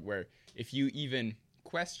dialogue, where if you even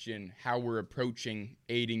question how we're approaching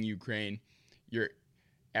aiding Ukraine, you're,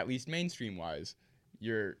 at least mainstream-wise,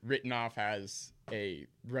 you're written off as a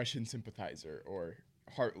Russian sympathizer or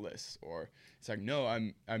heartless, or it's like, no,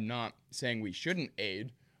 I'm not saying we shouldn't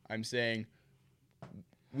aid. I'm saying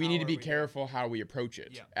we need to be careful how we approach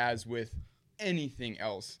it, as with anything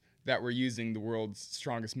else that we're using the world's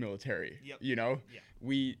strongest military.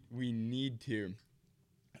 We need to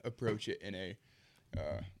approach it in a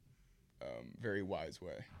very wise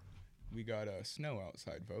way. we got snow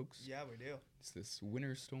outside, folks. Yeah, we do. It's this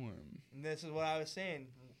winter storm. And this is what I was saying.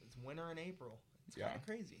 It's winter in April. It's kind Yeah. of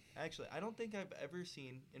crazy. Actually, I don't think I've ever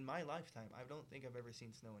seen, in my lifetime, I don't think I've ever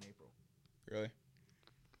seen snow in April. Really?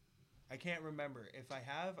 I can't remember. If I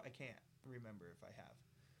have, I can't remember if I have.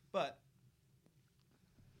 But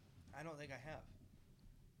I don't think I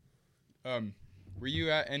have. Were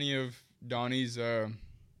you at any of Donnie's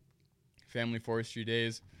family forestry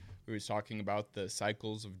days? Who was talking about the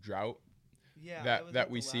cycles of drought Yeah, that I was that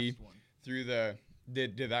at we the see last one. through the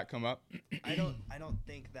did that come up? I don't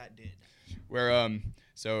think that did. Where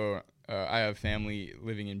I have family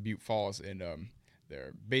living in Butte Falls, and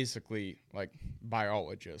they're basically like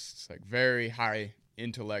biologists, like very high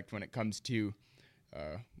intellect when it comes to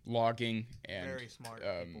logging and Very smart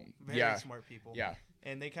people. Very yeah, smart people. yeah.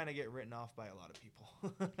 And they kind of get written off by a lot of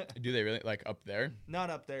people. Do they really, like, up there? Not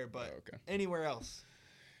up there, but Oh, okay. anywhere else.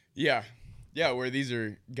 Yeah. Yeah, where these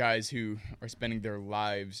are guys who are spending their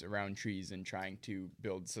lives around trees and trying to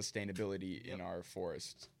build sustainability in our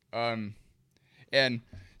forests. And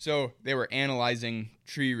so they were analyzing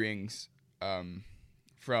tree rings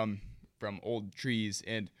from old trees,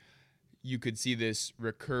 and you could see this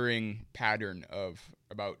recurring pattern of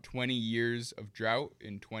about 20 years of drought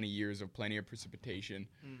and 20 years of plenty of precipitation,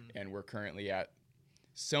 and we're currently at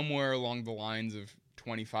somewhere along the lines of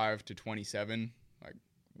 25 to 27, like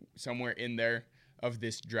somewhere in there of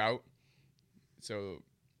this drought. So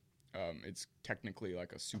it's technically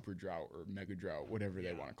like a super drought or mega drought, whatever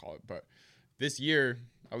they want to call it. But this year,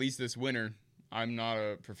 at least this winter, I'm not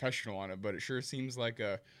a professional on it, but it sure seems like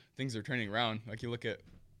things are turning around. Like you look at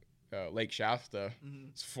Lake Shasta,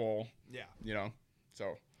 it's full. Yeah. You know,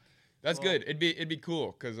 so that's Well- good. It'd be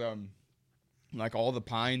cool because like all the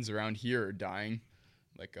pines around here are dying.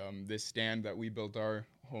 Like this stand that we built our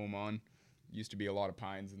home on used to be a lot of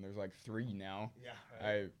pines, and there's like 3 now. Yeah.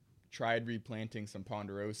 I tried replanting some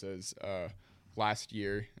ponderosas last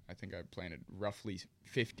year. I think I planted roughly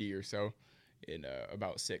 50 or so, and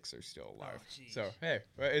about 6 are still alive. jeez. So hey,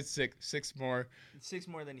 it's six more. 6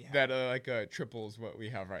 more than you have. That triples what we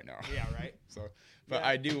have right now. Yeah, right? So, but Yeah.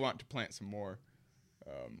 I do want to plant some more.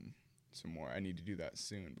 I need to do that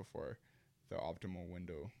soon before the optimal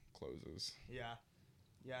window closes. Yeah.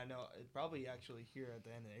 Yeah, no, it probably actually here at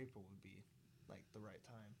the end of April would be like the right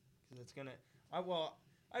time. Because it's going to,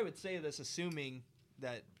 I would say this assuming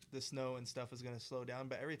that the snow and stuff is going to slow down.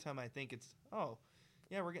 But every time I think it's, oh,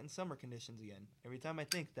 yeah, we're getting summer conditions again. Every time I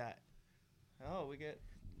think that, oh, we get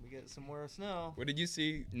some more snow. What did you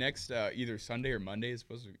see next? Either Sunday or Monday is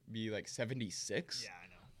supposed to be like 76. Yeah, I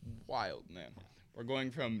know. Wild, man. We're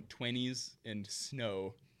going from 20s and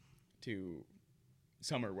snow to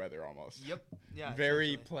summer weather almost. Yep. Yeah. Very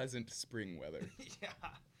essentially. pleasant spring weather. Yeah.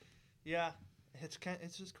 Yeah.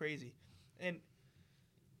 It's just crazy. And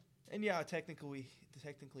yeah, technically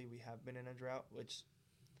we have been in a drought, which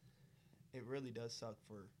it really does suck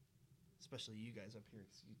for especially you guys up here,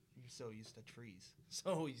 'cause you're so used to trees.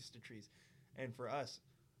 So used to trees. And for us,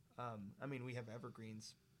 I mean, we have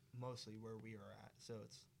evergreens mostly where we are at, so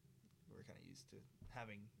we're kind of used to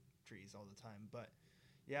having trees all the time. But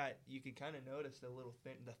yeah, you can kind of notice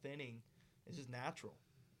the thinning is just natural.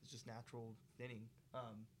 It's just natural thinning.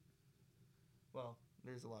 Well,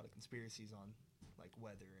 there's a lot of conspiracies on like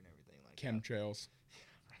weather and everything like Chemtrails.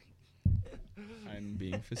 I'm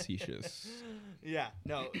being facetious. Yeah,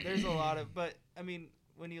 no, there's a lot of, but I mean,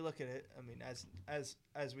 when you look at it, I mean,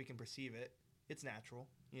 as we can perceive it, it's natural,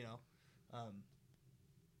 you know.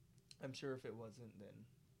 I'm sure if it wasn't, then,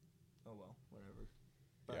 oh well, whatever.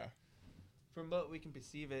 But Yeah. from what we can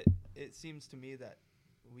perceive it seems to me that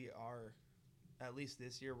we are, at least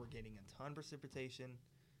this year, we're getting a ton of precipitation,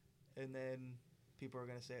 and then people are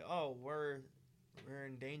gonna say, oh, we're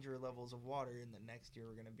in danger levels of water, and the next year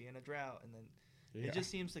we're gonna be in a drought, and then it just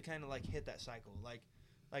seems to kind of like hit that cycle, like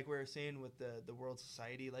we were saying with the World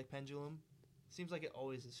Society like pendulum. Seems like it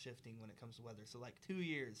always is shifting when it comes to weather. So like 2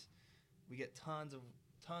 years, we get tons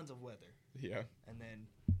of weather, Yeah. and then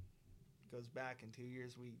goes back in 2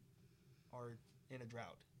 years we are in a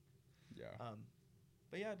drought. Yeah.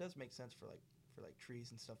 But yeah, it does make sense for like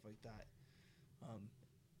trees and stuff like that.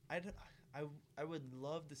 I would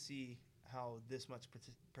love to see how this much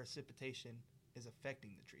precipitation is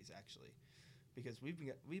affecting the trees actually, because we've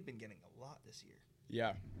been getting a lot this year.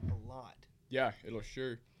 Yeah. A lot. Yeah. It'll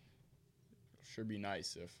sure be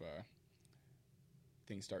nice if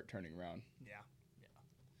things start turning around. Yeah.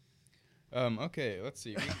 Okay. Let's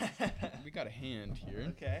see. We got a hand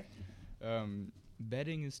here. Okay.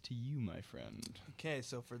 Betting is to you, my friend. Okay,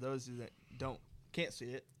 so for those of you that can't see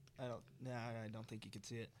it, I don't think you can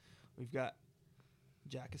see it. We've got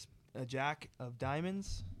a jack of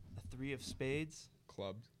diamonds, a 3 of spades.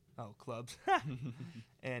 Clubs. Oh, clubs.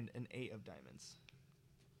 And an 8 of diamonds.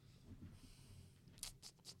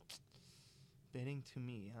 Betting to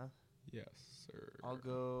me, huh? Yes, sir. I'll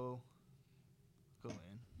go in.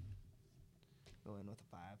 Go in with a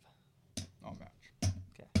 5. I'll match.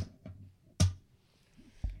 Okay.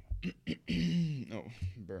 Oh,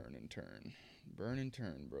 burn and turn. Burn and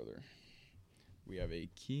turn, brother. We have a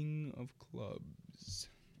king of clubs.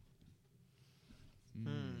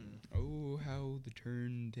 Oh, how the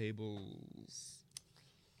turntables.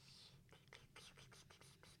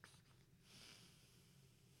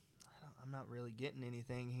 I'm not really getting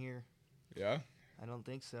anything here. Yeah? I don't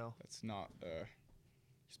think so. That's not, you're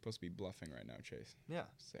supposed to be bluffing right now, Chase. Yeah.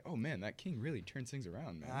 Say, oh man, that king really turns things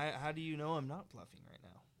around, man. How do you know I'm not bluffing right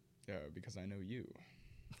now? Yeah, because I know you.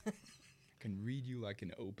 I can read you like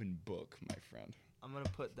an open book, my friend. I'm gonna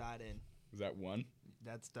put that in. Is that 1?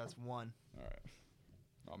 That's 1. All right.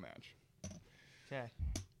 I'll match. Okay.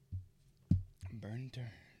 Burn and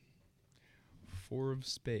turn. 4 of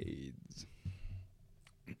spades.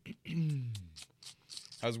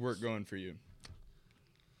 How's work going for you?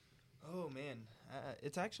 Oh man,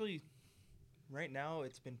 it's actually right now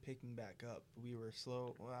it's been picking back up. We were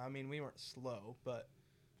slow. Well, I mean, we weren't slow, but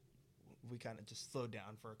we kind of just slowed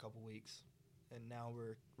down for a couple weeks, and now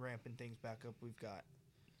we're ramping things back up. We've got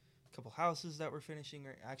a couple houses that we're finishing.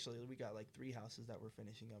 Actually, we got like 3 houses that we're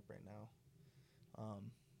finishing up right now,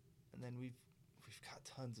 and then we've got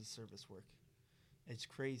tons of service work. It's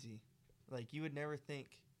crazy. Like, you would never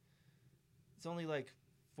think. It's only like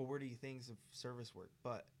 40 things of service work,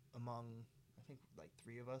 but among, I think, like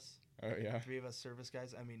 3 of us. Oh, yeah? 3 of us service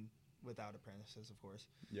guys. I mean, without apprentices, of course.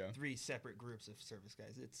 Yeah. 3 separate groups of service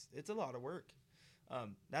guys. It's a lot of work.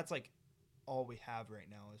 That's like all we have right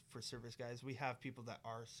now is for service guys. We have people that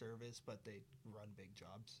are service, but they run big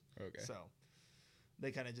jobs. Okay. So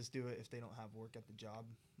they kind of just do it if they don't have work at the job,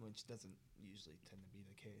 which doesn't usually tend to be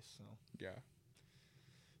the case. So Yeah.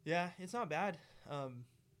 yeah, it's not bad.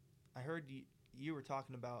 I heard you were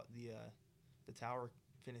talking about the tower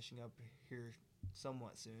finishing up here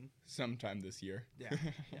somewhat soon. Sometime this year. Yeah,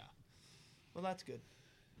 yeah. Well, that's good.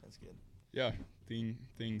 That's good. Yeah.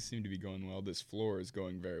 Things seem to be going well. This floor is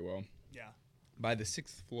going very well. Yeah. By the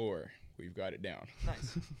 6th floor, we've got it down.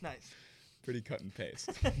 Nice, nice. Pretty cut and paste.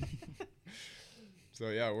 So,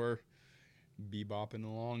 yeah, we're bebopping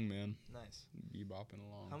along, man. Nice. Bebopping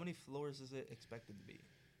along. How many floors is it expected to be?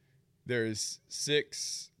 There's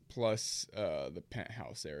 6 plus the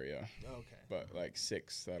penthouse area. Okay. But like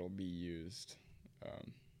 6 that'll be used.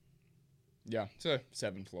 Yeah, so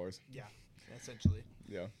 7 floors. Yeah, essentially.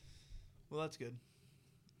 Yeah. Well, that's good.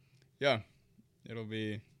 Yeah, it'll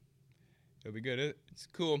be good. It's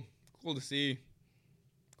cool to see.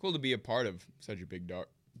 Cool to be a part of such a big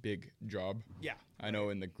job. Yeah. I know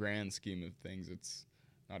in the grand scheme of things, it's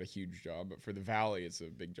not a huge job, but for the valley, it's a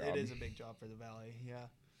big job. It is a big job for the valley. Yeah.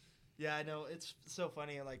 Yeah, I know. It's so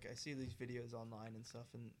funny. Like, I see these videos online and stuff,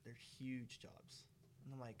 and they're huge jobs.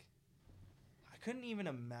 And I'm like, I couldn't even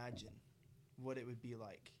imagine what it would be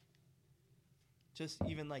like. Just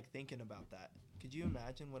even, like, thinking about that. Could you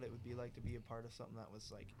imagine what it would be like to be a part of something that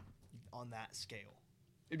was, like, on that scale?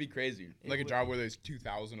 It'd be crazy. Like a job where there's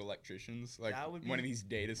 2,000 electricians, like one of these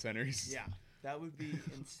data centers. Yeah, that would be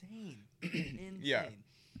insane. Insane. Yeah.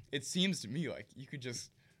 It seems to me like you could just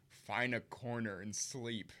find a corner and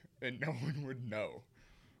sleep and no one would know.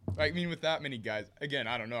 Like, I mean, with that many guys, again,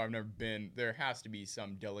 I don't know. I've never been. There has to be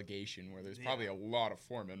some delegation where there's probably a lot of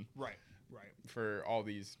foremen. Right. For all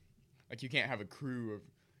these. Like, you can't have a crew of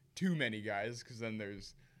too many guys because then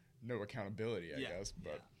there's no accountability, I guess.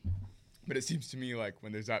 But it seems to me like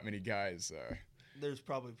when there's that many guys, there's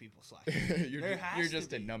probably people slacking. you're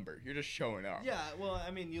just a number. You're just showing up. Yeah, well,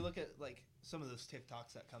 I mean, you look at like some of those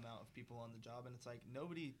TikToks that come out of people on the job, and it's like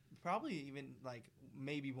nobody, probably even like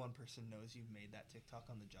maybe one person knows you've made that TikTok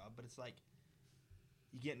on the job, but it's like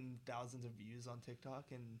you getting thousands of views on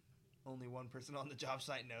TikTok, and only one person on the job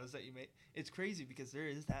site knows that you made. It's crazy because there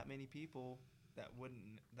is that many people that wouldn't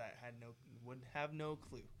have no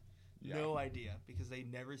clue. Yeah. No idea, because they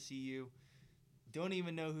never see you, don't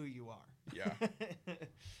even know who you are. Yeah.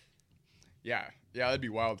 Yeah, that'd be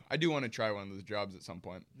wild. I do want to try one of those jobs at some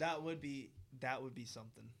point. That would be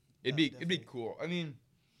something. It'd be cool. I mean,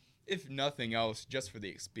 if nothing else, just for the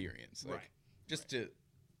experience. Like, just to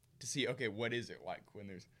see, okay, what is it like when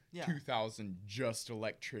there's 2,000 just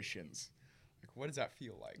electricians? Like, what does that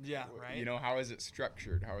feel like? Yeah, right. You know, how is it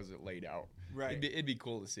structured? How is it laid out? Right. It'd be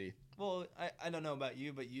cool to see. Well, I don't know about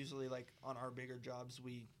you, but usually, like, on our bigger jobs,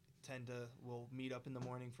 we'll meet up in the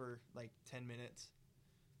morning for, like, 10 minutes.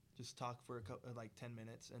 Just talk for 10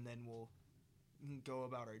 minutes, and then we'll go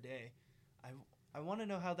about our day. I want to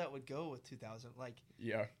know how that would go with 2000. Like,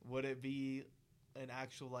 Yeah. would it be an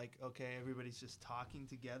actual, like, okay, everybody's just talking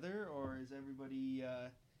together, or is everybody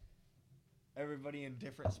in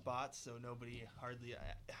different spots, so nobody hardly,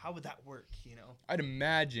 how would that work, you know? I'd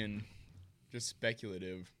imagine, just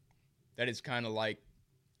speculative, that it's kind of like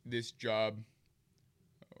this job,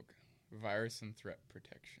 virus and threat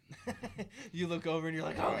protection. You look over and you're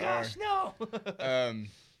like, oh gosh, no.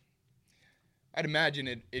 I'd imagine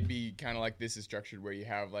it'd be kind of like this is structured, where you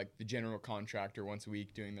have like the general contractor once a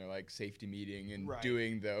week doing their like safety meeting and Right.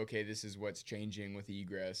 doing okay, this is what's changing with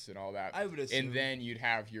egress and all that. I would assume. And then you'd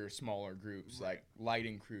have your smaller groups, Right. like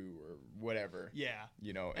lighting crew or whatever. Yeah.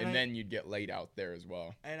 You know, And then you'd get laid out there as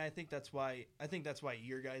well. And I think that's why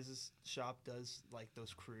your guys' shop does like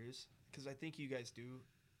those crews, because I think you guys do,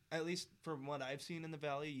 at least from what I've seen in the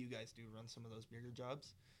Valley, you guys do run some of those bigger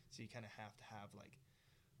jobs. So you kind of have to have like,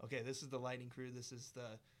 okay, this is the lighting crew, this is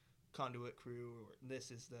the conduit crew, or this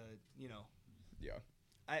is the, you know. Yeah.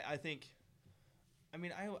 I think, I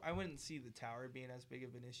mean, I wouldn't see the tower being as big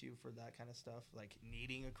of an issue for that kind of stuff, like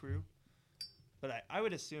needing a crew. But I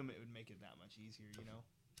would assume it would make it that much easier, you know.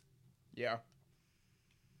 Yeah.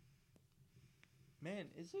 Man,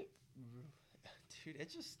 is it, dude?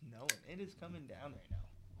 It's just snowing. It is coming down right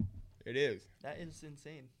now. It is. That is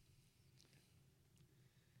insane.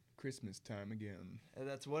 Christmas time again. And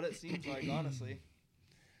that's what it seems like, honestly.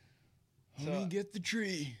 Let me get the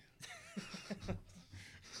tree.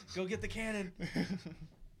 Go get the cannon.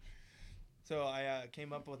 So I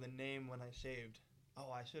came up with a name when I shaved.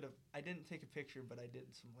 Oh, I didn't take a picture, but I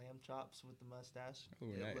did some lamb chops with the mustache. Oh,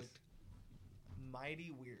 It nice. looked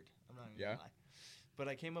mighty weird. I'm not even Yeah? gonna lie. But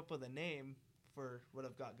I came up with a name for what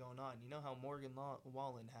I've got going on. You know how Morgan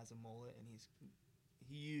Wallen has a mullet, and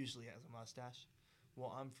he usually has a mustache?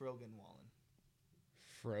 Well, I'm Frogan Wallen.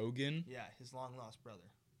 Frogan? Yeah, his long lost brother.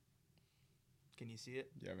 Can you see it?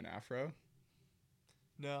 Do you have an afro?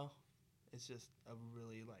 No. It's just a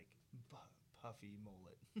really, like, puffy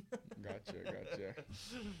mullet. Gotcha.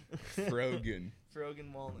 Frogan.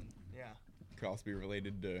 Frogan Wallen, yeah. Could also be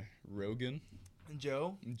related to Rogan.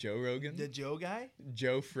 Joe? Joe Rogan? The Joe guy?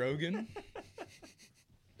 Joe Frogan?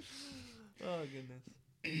 Oh, goodness.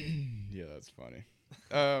 Yeah, that's funny.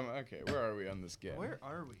 Okay, where are we on this game? Where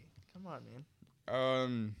are we? Come on,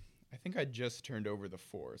 man. I think I just turned over the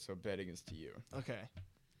 4, so betting is to you. Okay.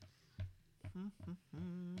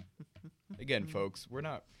 Again, folks,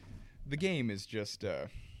 the game is just a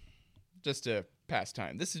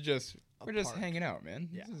pastime. This is just, we're just park. hanging out, man.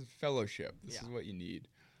 Yeah. This is fellowship. This Yeah. is what you need.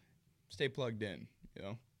 Stay plugged in, you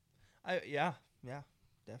know? Yeah,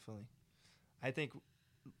 definitely. I think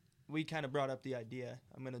we kind of brought up the idea.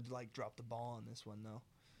 I'm going to, like, drop the ball on this one, though,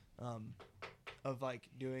 of, like,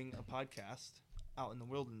 doing a podcast out in the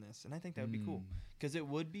wilderness. And I think that would be cool. Because it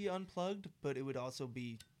would be unplugged, but it would also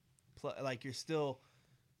be, like, you're still,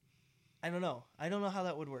 I don't know how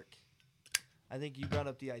that would work. I think you brought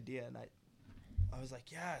up the idea, and I was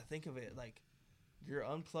like, yeah, think of it. Like, you're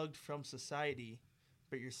unplugged from society,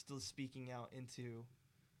 but you're still speaking out into,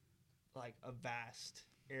 like, a vast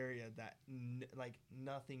area that, like,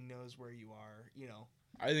 nothing knows where you are, you know.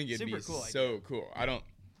 I think it'd Super be cool so idea. cool.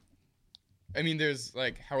 I mean, there's,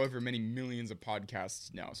 like, however many millions of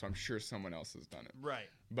podcasts now, so I'm sure someone else has done it. Right.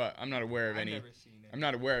 But I'm not aware of I've any. never seen it. I'm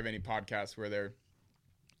not aware of any podcasts where they're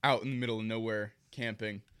out in the middle of nowhere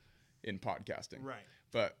camping in podcasting. Right.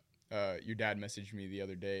 But your dad messaged me the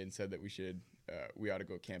other day and said that we ought to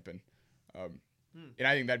go camping. And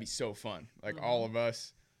I think that'd be so fun. Like all of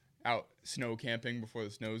us out snow camping before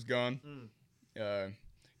the snow's gone.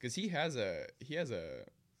 Because he has a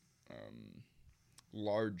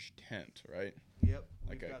large tent, right? Yep.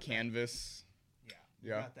 Like we've a got canvas. That, we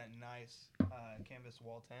Yeah. got that nice canvas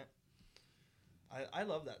wall tent. I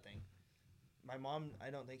love that thing. My mom,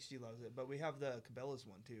 I don't think she loves it, but we have the Cabela's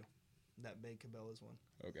one too. That big Cabela's one.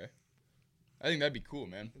 Okay. I think that'd be cool,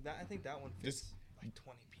 man. I think that one fits Just- like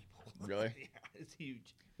 20 people. Really? Yeah, it's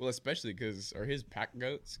huge. Well, especially because are his pack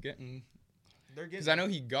goats getting? They're getting. Because I know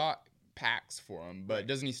he got packs for them, but Right.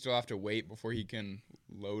 doesn't he still have to wait before he can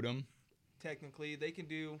load them? Technically, they can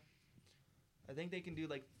do. I think they can do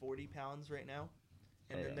like 40 pounds right now,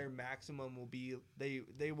 and Oh, then yeah. their maximum will be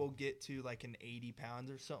they will get to like an 80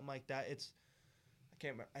 pounds or something like that. I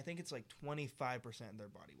can't remember. I think it's like 25% of their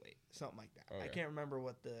body weight, something like that. Oh, I yeah. can't remember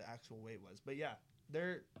what the actual weight was, but yeah,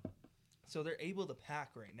 they're able to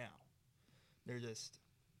pack right now. They're just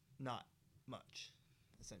not much,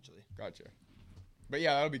 essentially. Gotcha. But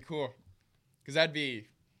yeah, that would be cool. Because that'd be,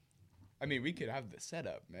 I mean, we could have the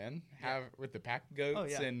setup, man. Yeah. With the pack goats Oh,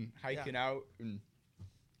 yeah. and hiking out. And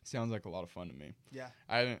sounds like a lot of fun to me. Yeah.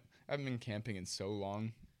 I haven't been camping in so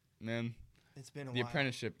long, man. It's been a The while.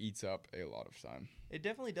 apprenticeship eats up a lot of time. It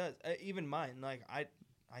definitely does. Even mine, like I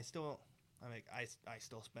still, I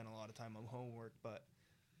still spend a lot of time on homework, but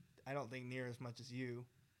I don't think near as much as you.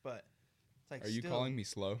 But it's like, Are you calling me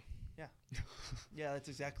slow? Yeah. Yeah, that's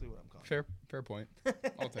exactly what I'm calling. Fair point.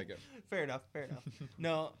 I'll take it. Fair enough.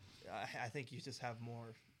 No, I think you just have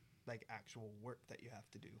more like actual work that you have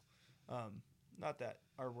to do. Not that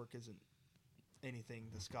our work isn't anything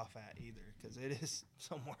to scoff at either, because it is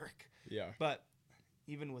some work. Yeah. But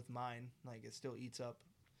even with mine, like it still eats up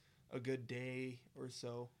a good day or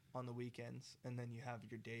so on the weekends, and then you have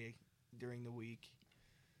your day during the week.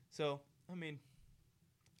 So I mean,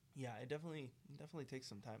 yeah, it definitely takes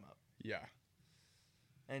some time up. Yeah.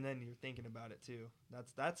 And then you're thinking about it too.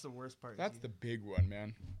 That's the worst part. That's the big one,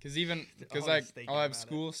 man. Because like Always thinking I'll have about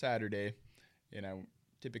school Saturday,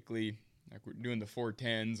 typically like we're doing the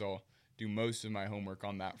 410s. I'll do most of my homework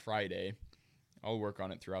on that Friday. I'll work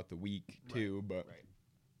on it throughout the week too, but right.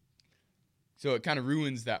 so it kind of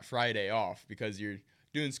ruins that Friday off because you're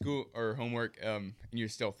doing school or homework, and you're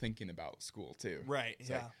still thinking about school too. Right. It's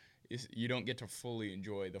yeah. like, you don't get to fully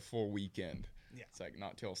enjoy the full weekend. Yeah. It's like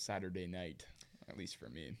not till Saturday night, at least for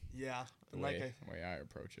me. Yeah. The And way I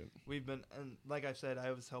approach it. we've been, and like I said,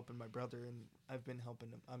 I was helping my brother, and I've been helping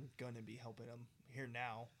him. I'm going to be helping him here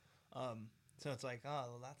now. So it's like, oh,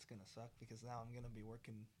 well, that's gonna suck because now I'm gonna be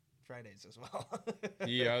working Fridays as well.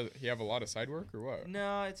 He have a lot of side work or what?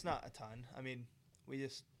 No, it's not a ton. I mean,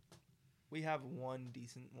 we have one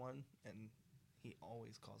decent one, and he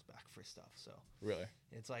always calls back for stuff. So Really?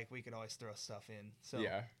 it's like we could always throw stuff in. So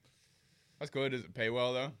Yeah. That's good. Does it pay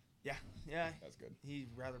well though? yeah. That's good. He'd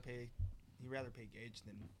rather pay Gage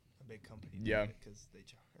than a big company. Yeah. Because they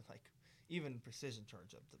charge like even Precision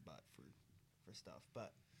charge up the butt for stuff,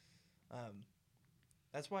 but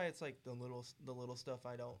that's why it's like the little stuff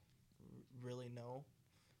I don't really know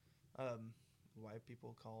why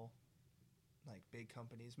people call like big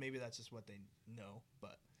companies. Maybe that's just what they know,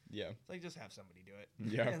 but Yeah. it's like just have somebody do it.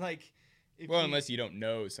 Yeah. And like Unless you don't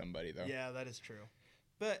know somebody though. yeah, that is true.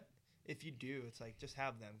 But if you do, it's like just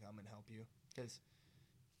have them come and help you, because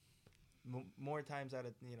more times out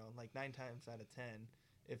of like 9 times out of 10,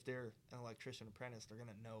 if they're an electrician apprentice, they're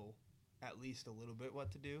gonna know at least a little bit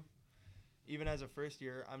what to do. Even as a first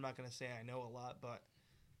year, I'm not gonna say I know a lot, but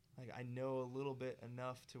like I know a little bit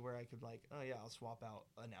enough to where I could like, oh yeah, I'll swap out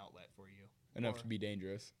an outlet for you. Enough to be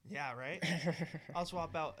dangerous. Yeah, right. I'll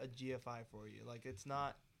swap out a GFI for you. Like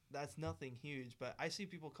that's nothing huge, but I see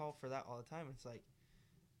people call for that all the time. It's like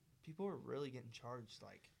people are really getting charged.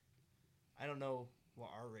 Like I don't know what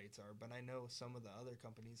our rates are, but I know some of the other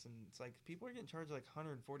companies, and it's like people are getting charged like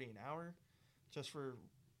 $140 an hour just for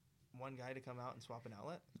one guy to come out and swap an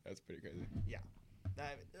outlet. That's pretty crazy. Yeah,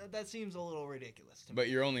 that seems a little ridiculous to me. But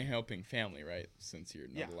you're only helping family, right? Since you're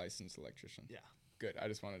not Yeah. a licensed electrician. Yeah. Good. I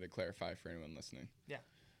just wanted to clarify for anyone listening. Yeah.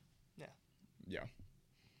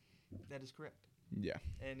 That is correct. Yeah.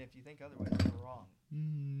 And if you think otherwise, you're wrong.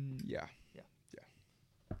 Yeah. Yeah.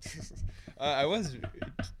 I was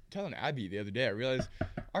telling Abby the other day, I realized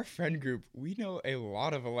our friend group, we know a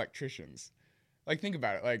lot of electricians. Like, think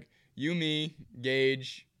about it. Like, you, me,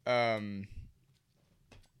 Gage,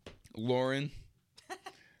 Lauren.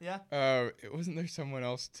 Yeah. Wasn't there someone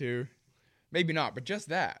else too? Maybe not, but just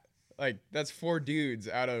that. Like, that's 4 dudes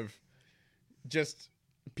out of just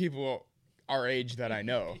people our age that I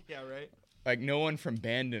know. Yeah, right. Like, no one from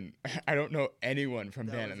Bandon. I don't know anyone from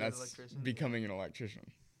That Bandon was an that's electrician? becoming an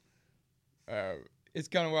electrician. It's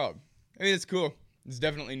kind of wild. I mean, it's cool. It's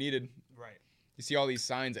definitely needed. Right. You see all these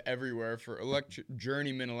signs everywhere for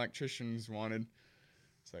journeyman electricians wanted.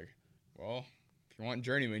 It's like, well, if you want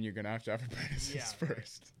journeyman, you're going to have apprentices Yeah,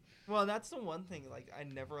 first. Well, that's the one thing like I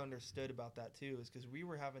never understood about that too, is because we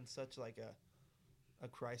were having such like a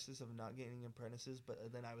crisis of not getting apprentices, but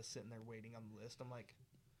then I was sitting there waiting on the list. I'm like,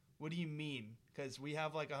 what do you mean? Because we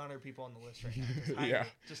have like 100 people on the list right now. Just hire Yeah. me.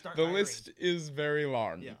 Just start The hiring. list is very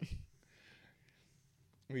long. Yeah.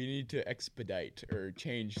 We need to expedite or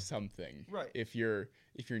change something. Right. If you're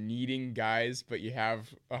needing guys, but you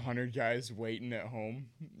have 100 guys waiting at home,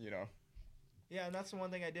 Yeah, and that's the one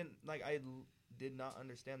thing I didn't like. I did not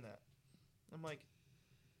understand that. I'm like,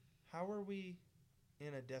 how are we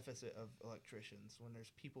in a deficit of electricians when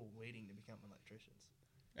there's people waiting to become electricians?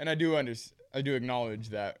 And I do acknowledge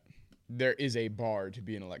that there is a bar to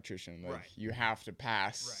be an electrician. Like, Right. you have to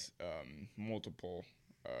pass multiple,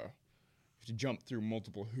 you have to jump through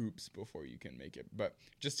multiple hoops before you can make it. But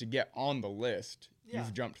just to get on the list, Yeah.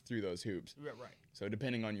 you've jumped through those hoops. Right. So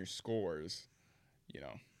depending on your scores,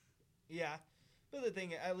 Yeah, But the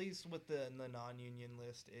thing, at least with the non-union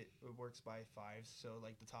list, it works by fives. So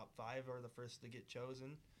like the top 5 are the first to get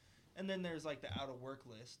chosen, and then there's like the out of work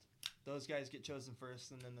list. Those guys get chosen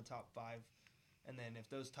first, and then the top 5, and then if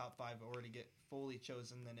those top 5 already get fully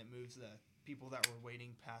chosen, then it moves the people that were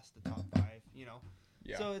waiting past the top 5. You know.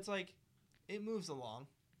 Yeah. So it's like it moves along.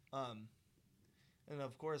 And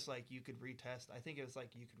of course, like you could retest. I think it was like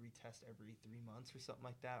you could retest every 3 months or something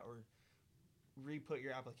like that, or re-put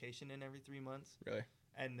your application in every 3 months. Really?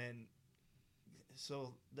 And then,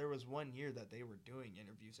 so there was 1 year that they were doing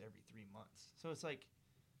interviews every 3 months. So it's like,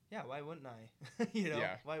 yeah, why wouldn't I?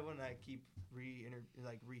 Yeah. Why wouldn't I keep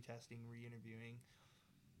retesting, re-interviewing,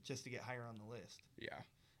 just to get higher on the list? Yeah.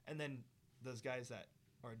 And then those guys that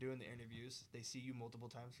are doing the interviews, they see you multiple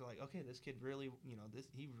times. They're like, okay, this kid really,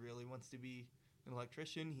 he really wants to be an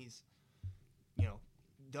electrician. He's,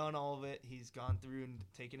 done all of it. He's gone through and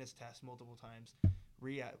taken his test multiple times,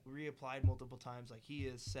 reapplied multiple times. Like, he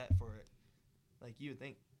is set for it. Like, you would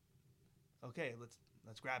think, okay,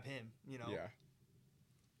 let's grab him. Yeah.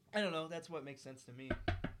 I don't know. That's what makes sense to me.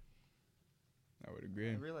 I would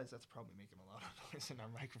agree. I realize that's probably making a lot of noise in our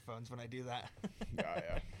microphones when I do that.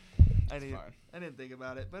 Yeah. I fine. didn't think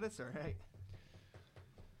about it, but it's all right.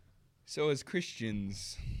 So as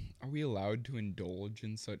Christians, are we allowed to indulge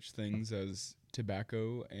in such things as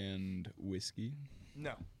tobacco and whiskey?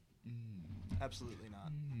 No. Absolutely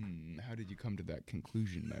not. How did you come to that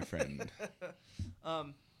conclusion, my friend?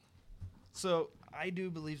 So I do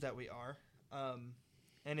believe that we are.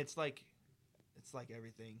 And it's like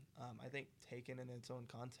everything. I think taken in its own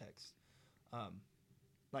context.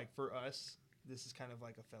 Like for us, this is kind of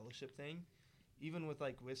like a fellowship thing. Even with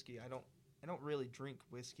like whiskey, I don't really drink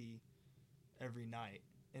whiskey every night.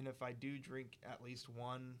 And if I do drink at least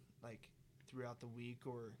one like throughout the week,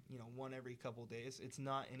 or one every couple days, it's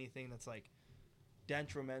not anything that's like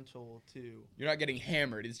detrimental to. You're not getting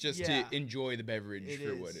hammered. It's just to enjoy the beverage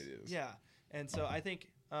for what it is. Yeah. And so I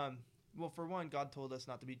think well, for one, God told us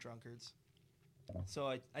not to be drunkards. So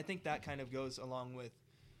I think that kind of goes along with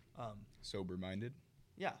sober-minded.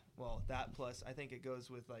 Yeah, well, that plus I think it goes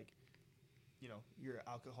with like, your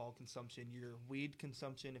alcohol consumption, your weed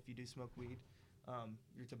consumption if you do smoke weed,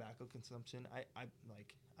 your tobacco consumption.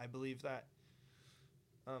 I believe that.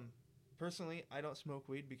 Personally, I don't smoke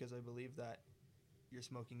weed because I believe that you're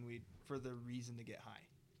smoking weed for the reason to get high,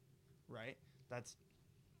 right? That's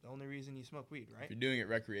the only reason you smoke weed, right? If you're doing it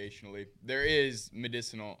recreationally, there is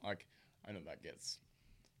medicinal. Like, I know that gets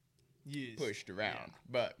pushed around,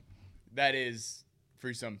 but that is,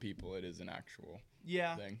 for some people, it is an actual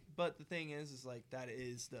thing. But the thing is like that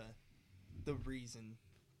is the reason,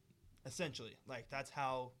 essentially. Like, that's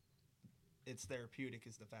how it's therapeutic,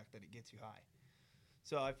 is the fact that it gets you high.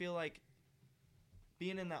 So I feel like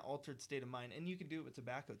being in that altered state of mind, and you can do it with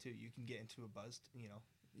tobacco too. You can get into a buzz,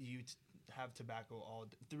 you have tobacco all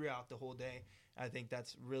throughout the whole day. I think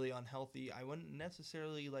that's really unhealthy. I wouldn't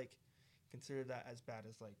necessarily like consider that as bad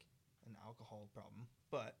as like an alcohol problem,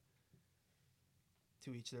 but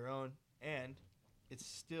to each their own, and it's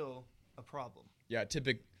still a problem. Yeah,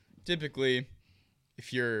 typically,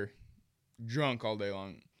 if you're drunk all day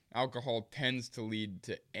long, alcohol tends to lead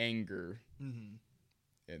to anger,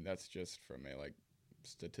 and that's just from a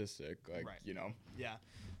statistic, right. Yeah,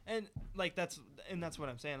 and that's what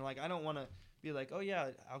I'm saying. Like, I don't want to be like, oh yeah,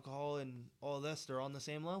 alcohol and all this, they're on the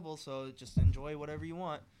same level, so just enjoy whatever you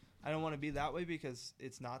want. I don't want to be that way, because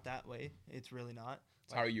it's not that way. It's really not.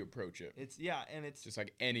 It's how you approach it. It's and it's just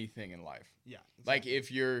like anything in life. Yeah, exactly. Like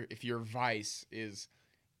if your vice is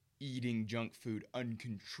eating junk food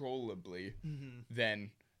uncontrollably,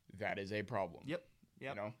 then that is a problem. Yep.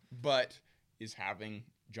 But is having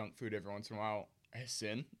junk food every once in a while a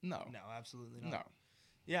sin? No. No, absolutely not. No.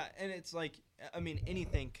 Yeah, and it's like, I mean,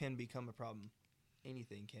 anything can become a problem.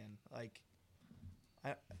 Anything can.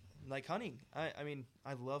 Like hunting. I mean,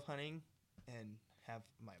 I love hunting and have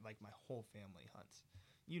my whole family hunts.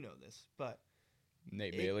 You know this, but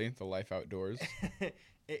Nate Bailey, the life outdoors.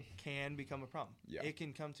 It can become a problem. Yeah. It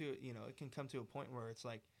can come to a point where it's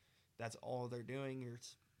like that's all they're doing.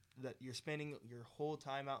 You're spending your whole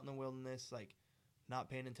time out in the wilderness, like not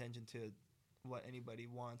paying attention to what anybody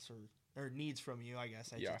wants or needs from you, I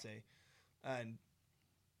guess I should say. And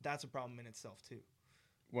that's a problem in itself too.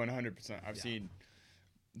 100%. I've seen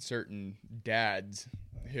certain dads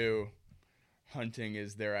who hunting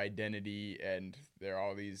is their identity and they're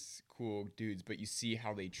all these cool dudes, but you see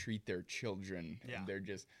how they treat their children and they're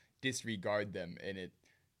just disregard them, and it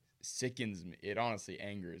sickens me. It honestly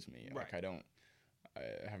angers me. Right. Like,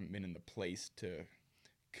 I haven't been in the place to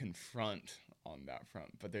confront on that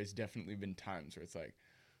front, but there's definitely been times where it's like,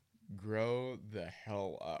 grow the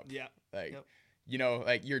hell up. Yeah. Like, You know,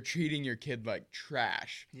 like you're treating your kid like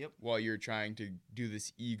trash Yep. while you're trying to do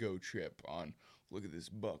this ego trip on, look at this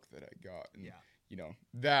book that I got. And, Yeah. you know,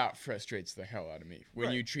 that frustrates the hell out of me when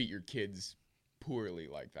Right. you treat your kids poorly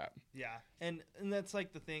like that. Yeah, and that's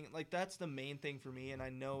like the thing. Like that's the main thing for me. And I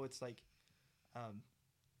know it's like,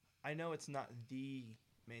 I know it's not the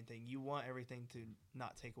main thing. You want everything to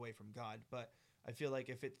not take away from God, but I feel like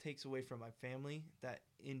if it takes away from my family, that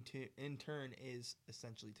in turn is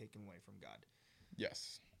essentially taken away from God.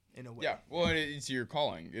 Yes. In a way. Yeah. Well, it's your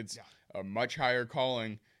calling. It's a much higher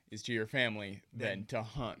calling is to your family than to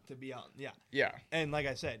hunt. To be out. Yeah. Yeah. And like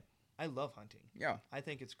I said, I love hunting. Yeah. I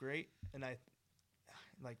think it's great, and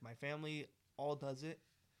like my family all does it.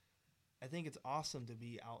 I think it's awesome to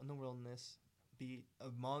be out in the wilderness, be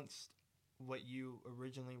amongst what you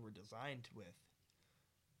originally were designed with,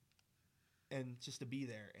 and just to be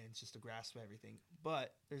there and just to grasp everything.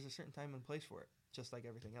 But there's a certain time and place for it, just like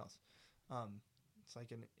everything else. It's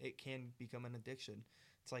like it can become an addiction.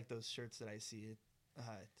 It's like those shirts that I see.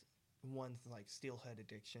 One's like steelhead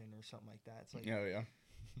addiction or something like that. It's like, Oh, yeah.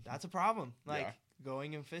 that's a problem. Like Yeah.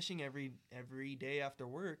 going and fishing every day after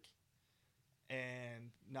work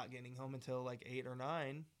and not getting home until like 8 or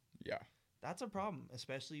 9. Yeah. That's a problem,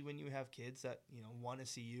 especially when you have kids that, want to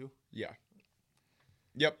see you. Yeah.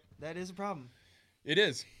 Yep. That is a problem. It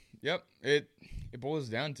is. Yep. It boils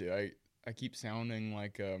down to I keep sounding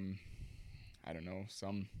like I don't know,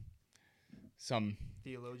 some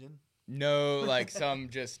Theologian. no, like some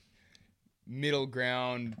just middle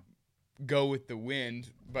ground, go with the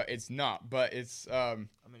wind, but it's not. But it's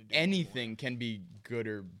anything can be good,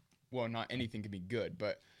 or well, not anything can be good,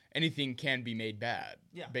 but anything can be made bad.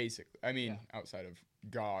 Yeah. Basically. I mean, outside of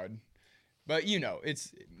God. But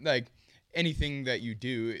it's like anything that you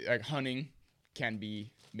do, like hunting can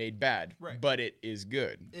be made bad, Right. but it is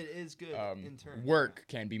good. It is good in turn. Work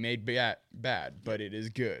can be made bad, but it is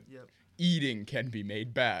good. Yep. Eating can be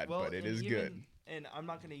made bad, but it and is even- good. And I'm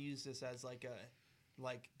not going to use this as like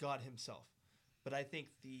God himself, but I think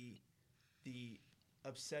the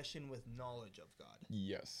obsession with knowledge of God,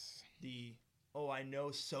 Yes. I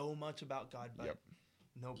know so much about God, but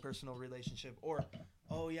no personal relationship, or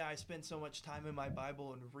I spend so much time in my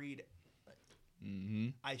Bible and read. Mm-hmm.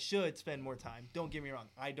 I should spend more time. Don't get me wrong.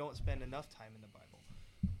 I don't spend enough time in the Bible.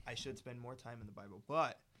 I should spend more time in the Bible,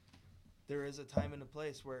 but there is a time and a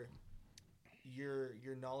place where your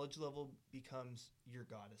knowledge level becomes your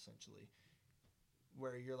God, essentially,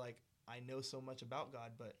 where you're like, I know so much about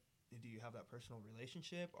God, but do you have that personal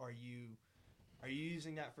relationship? Are you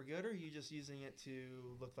using that for good, or are you just using it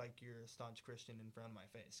to look like you're a staunch Christian in front of my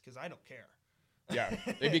face? Because I don't care. Yeah,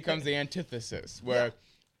 it becomes the antithesis where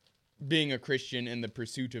being a Christian in the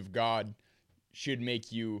pursuit of God should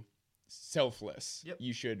make you selfless. Yep.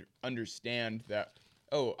 You should understand that,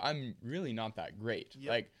 I'm really not that great. Yep.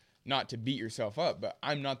 Like, not to beat yourself up, but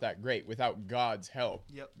I'm not that great without God's help.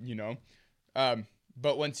 Yep.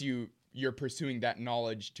 But once you're pursuing that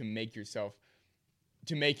knowledge to make yourself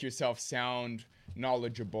sound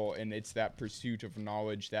knowledgeable, and it's that pursuit of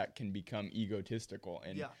knowledge that can become egotistical,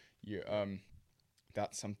 and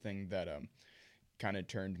that's something that kind of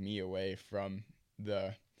turned me away from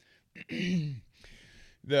the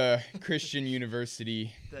the Christian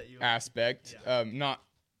university aspect.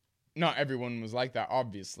 Not everyone was like that,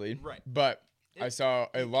 obviously, Right. but I saw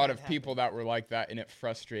a lot can of people that were like that, and it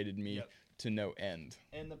frustrated me to no end.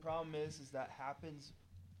 And the problem is that happens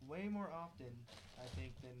way more often, I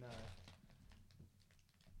think, than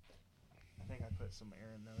I think I put some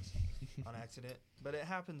air in those on accident. But it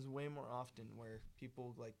happens way more often where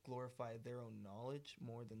people like glorify their own knowledge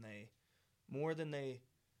more than they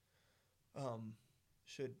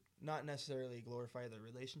should. Not necessarily glorify their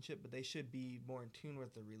relationship, but they should be more in tune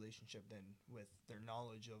with the relationship than with their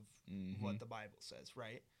knowledge of what the Bible says,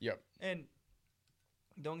 right? Yep. And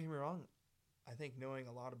don't get me wrong, I think knowing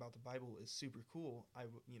a lot about the Bible is super cool.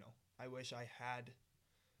 I wish I had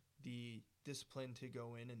the discipline to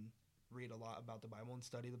go in and read a lot about the Bible and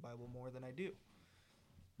study the Bible more than I do.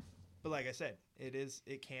 But like I said,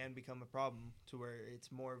 it can become a problem to where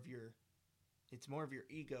it's more of your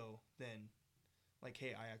ego than like,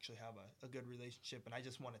 hey, I actually have a good relationship and I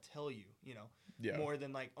just want to tell you, more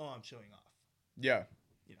than like, I'm showing off. Yeah.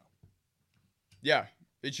 Yeah.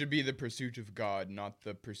 It should be the pursuit of God, not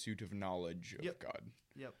the pursuit of knowledge of God.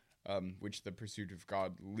 Yep. Which the pursuit of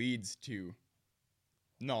God leads to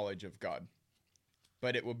knowledge of God.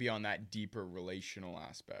 But it will be on that deeper relational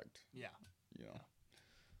aspect. Yeah.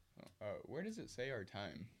 Where does it say our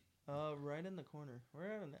time? Right in the corner. We're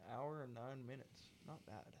at an hour and 9 minutes. Not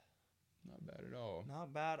bad. Not bad at all.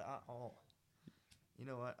 Not bad at all. You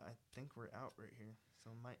know what? I think we're out right here, so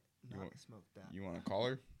I might not smoke that. You want to call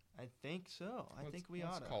her? I think so. I think we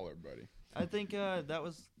ought to. Let's call her, buddy. I think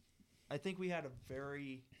I think we had a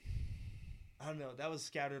very, I don't know, that was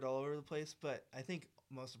scattered all over the place, but I think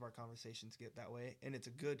most of our conversations get that way, and it's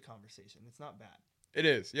a good conversation. It's not bad. It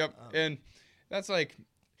is, yep. And that's like,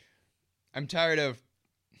 I'm tired of,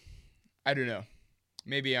 I don't know,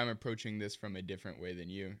 maybe I'm approaching this from a different way than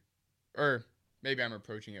you, or maybe I'm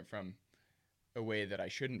approaching it from a way that I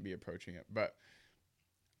shouldn't be approaching it, but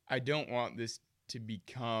I don't want this to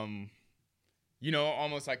become,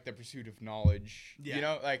 almost like the pursuit of knowledge,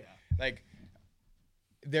 like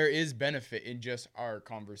there is benefit in just our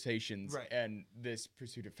conversations and this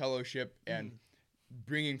pursuit of fellowship and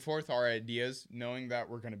bringing forth our ideas, knowing that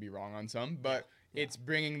we're going to be wrong on some, but it's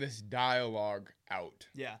bringing this dialogue out.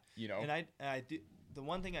 Yeah. And I do, the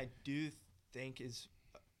one thing I do think is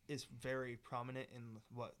very prominent in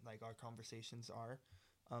what like our conversations are.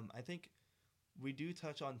 I think we do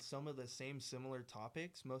touch on some of the same similar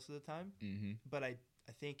topics most of the time, but I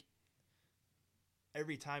think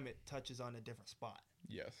every time it touches on a different spot.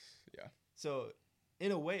 Yes. Yeah. So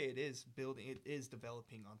in a way it is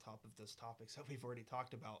developing on top of those topics that we've already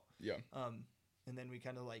talked about. Yeah. And then we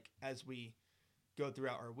kind of like, as we go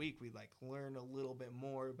throughout our week, we like learn a little bit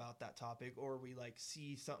more about that topic, or we like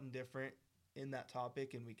see something different in that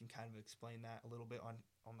topic, and we can kind of explain that a little bit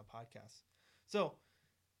on the podcast. So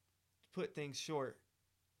to put things short,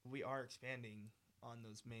 we are expanding on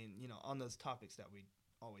those main, on those topics that we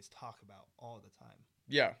always talk about all the time.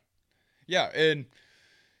 Yeah. Yeah. And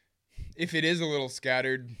if it is a little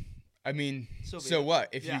scattered, I mean, so what?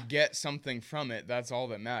 If you get something from it, that's all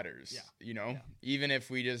that matters. Yeah. Even if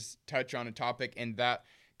we just touch on a topic and that,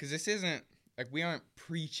 because this isn't like, we aren't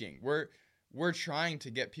preaching. We're trying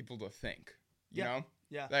to get people to think, you know?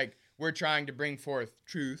 Yeah. Like, we're trying to bring forth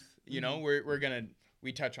truth,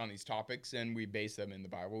 we touch on these topics and we base them in the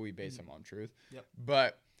Bible. We base them on truth. Yep.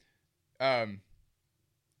 But,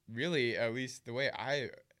 really, at least the way I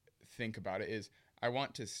think about it is, I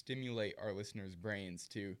want to stimulate our listeners' brains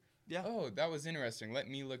to, oh, that was interesting. Let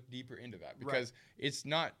me look deeper into that. Because it's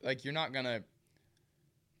not, like,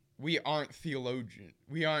 we aren't theologians.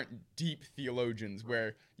 We aren't deep theologians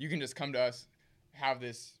where you can just come to us, have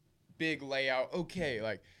this big layout. Okay,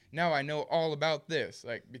 like, now I know all about this.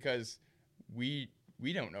 Like, because we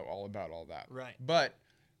don't know all about all that. Right. But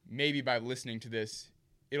maybe by listening to this,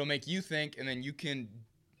 it'll make you think, and then you can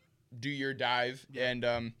do your dive and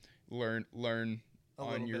learn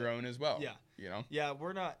on your own as well. Yeah. Yeah,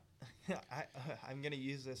 we're not. I'm gonna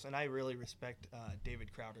use this, and I really respect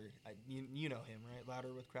David Crowder. You know him, right?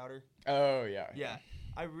 Louder with Crowder. Oh yeah. Yeah,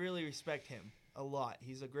 I really respect him a lot.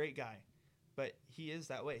 He's a great guy, but he is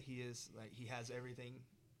that way. He is like, he has everything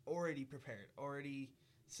already prepared, already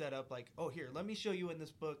set up. Like, oh, here, let me show you in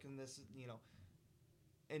this book, and this,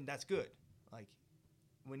 and that's good. Like,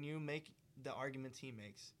 when you make the arguments he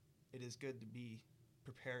makes, it is good to be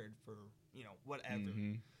prepared for whatever.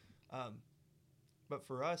 But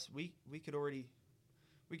for us, we could already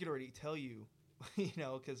tell you,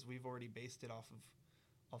 because we've already based it off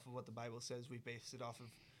of what the Bible says. We based it off of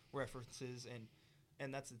references,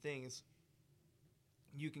 and that's the thing is,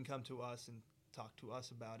 you can come to us and talk to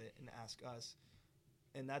us about it and ask us,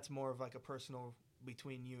 and that's more of like a personal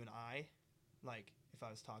between you and I. Like, if I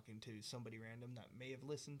was talking to somebody random that may have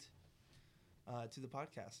listened to the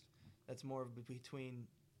podcast, that's more of between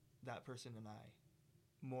that person and I,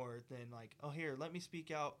 more than like, oh, here, let me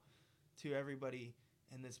speak out to everybody,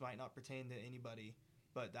 and this might not pertain to anybody,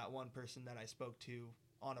 but that one person that I spoke to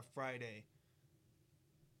on a Friday,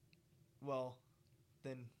 well,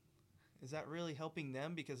 then is that really helping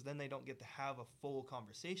them? Because then they don't get to have a full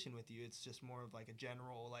conversation with you. It's just more of like a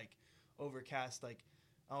general, like, overcast, like,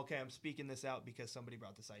 okay, I'm speaking this out because somebody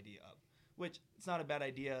brought this idea up, which it's not a bad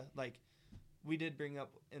idea. Like, we did bring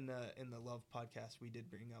up in the Love podcast, we did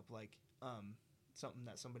bring up like something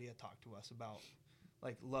that somebody had talked to us about,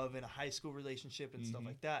 like love in a high school relationship and stuff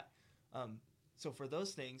like that. So for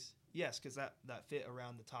those things, yes, because that fit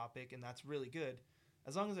around the topic, and that's really good.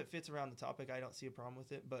 As long as it fits around the topic, I don't see a problem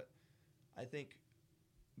with it. But I think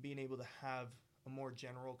being able to have a more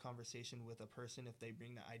general conversation with a person if they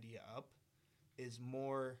bring the idea up is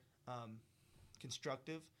more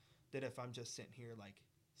constructive than if I'm just sitting here like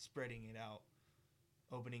spreading it out,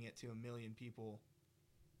 opening it to a million people,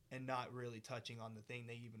 and not really touching on the thing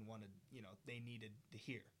they even wanted, they needed to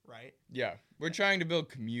hear, right? Yeah. We're trying to build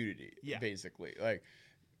community, basically. Like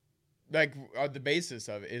the basis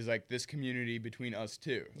of it is like this community between us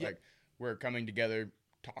two. Yep. Like, we're coming together,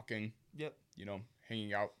 talking, Yep.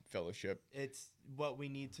 hanging out, fellowship. It's what we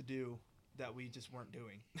need to do that we just weren't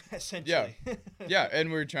doing, essentially. Yeah,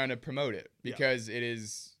 and we're trying to promote it Yeah. because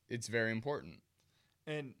it's very important.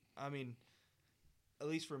 And I mean, at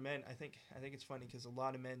least for men, I think it's funny because a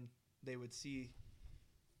lot of men, they would see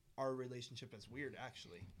our relationship as weird.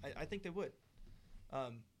 Actually, I think they would.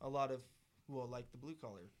 A lot of, well, like the blue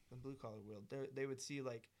collar world, they would see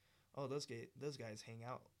like, oh, those guys hang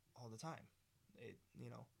out all the time.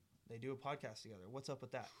 They do a podcast together. What's up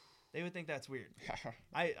with that? They would think that's weird.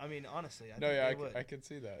 I mean, honestly, I think they would. I could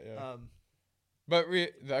see that. Yeah. Um, But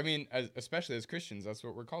especially as Christians, that's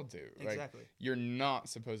what we're called to. Like, exactly. you're not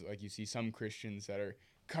supposed, like, you see some Christians that are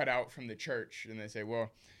cut out from the church, and they say,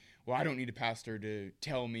 well, I don't need a pastor to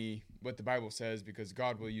tell me what the Bible says because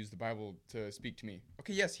God will use the Bible to speak to me.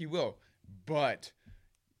 Okay, yes, he will. But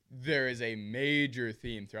there is a major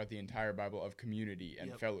theme throughout the entire Bible of community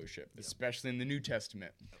and fellowship, especially in the New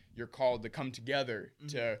Testament. You're called to come together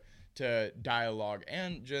to dialogue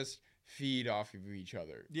and just feed off of each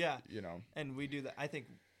other. Yeah. You know. And we do that. I think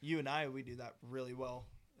you and I, we do that really well.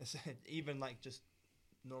 Even like just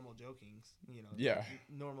normal jokings, Yeah. like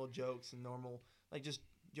normal jokes and normal, like just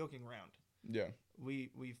joking around. Yeah. We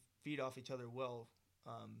feed off each other well.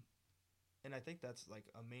 And I think that's like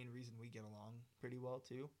a main reason we get along pretty well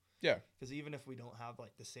too. Yeah. Because even if we don't have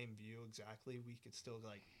like the same view exactly, we could still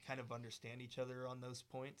like kind of understand each other on those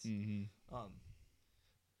points. Mm-hmm.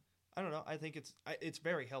 I don't know. I think it's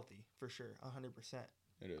very healthy for sure, 100%.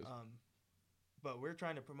 It is. But we're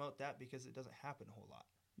trying to promote that because it doesn't happen a whole lot.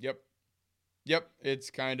 Yep. It's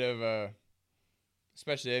kind of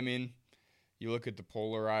especially, I mean, you look at the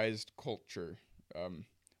polarized culture.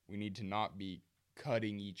 We need to not be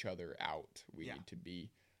cutting each other out. We need to be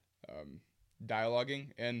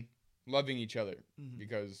dialoguing and loving each other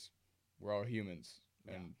because we're all humans.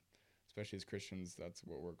 Yeah. And especially as Christians, that's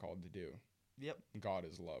what we're called to do. Yep. God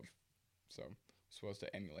is love. So we're supposed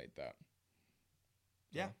to emulate that.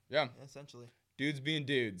 Yeah. Yeah. Essentially. Dudes being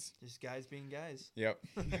dudes. Just guys being guys. Yep.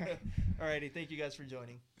 Alrighty. Thank you guys for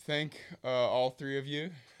joining. Thank all three of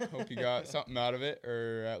you. Hope you got something out of it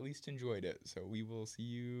or at least enjoyed it. So we will see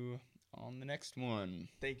you on the next one.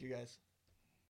 Thank you guys.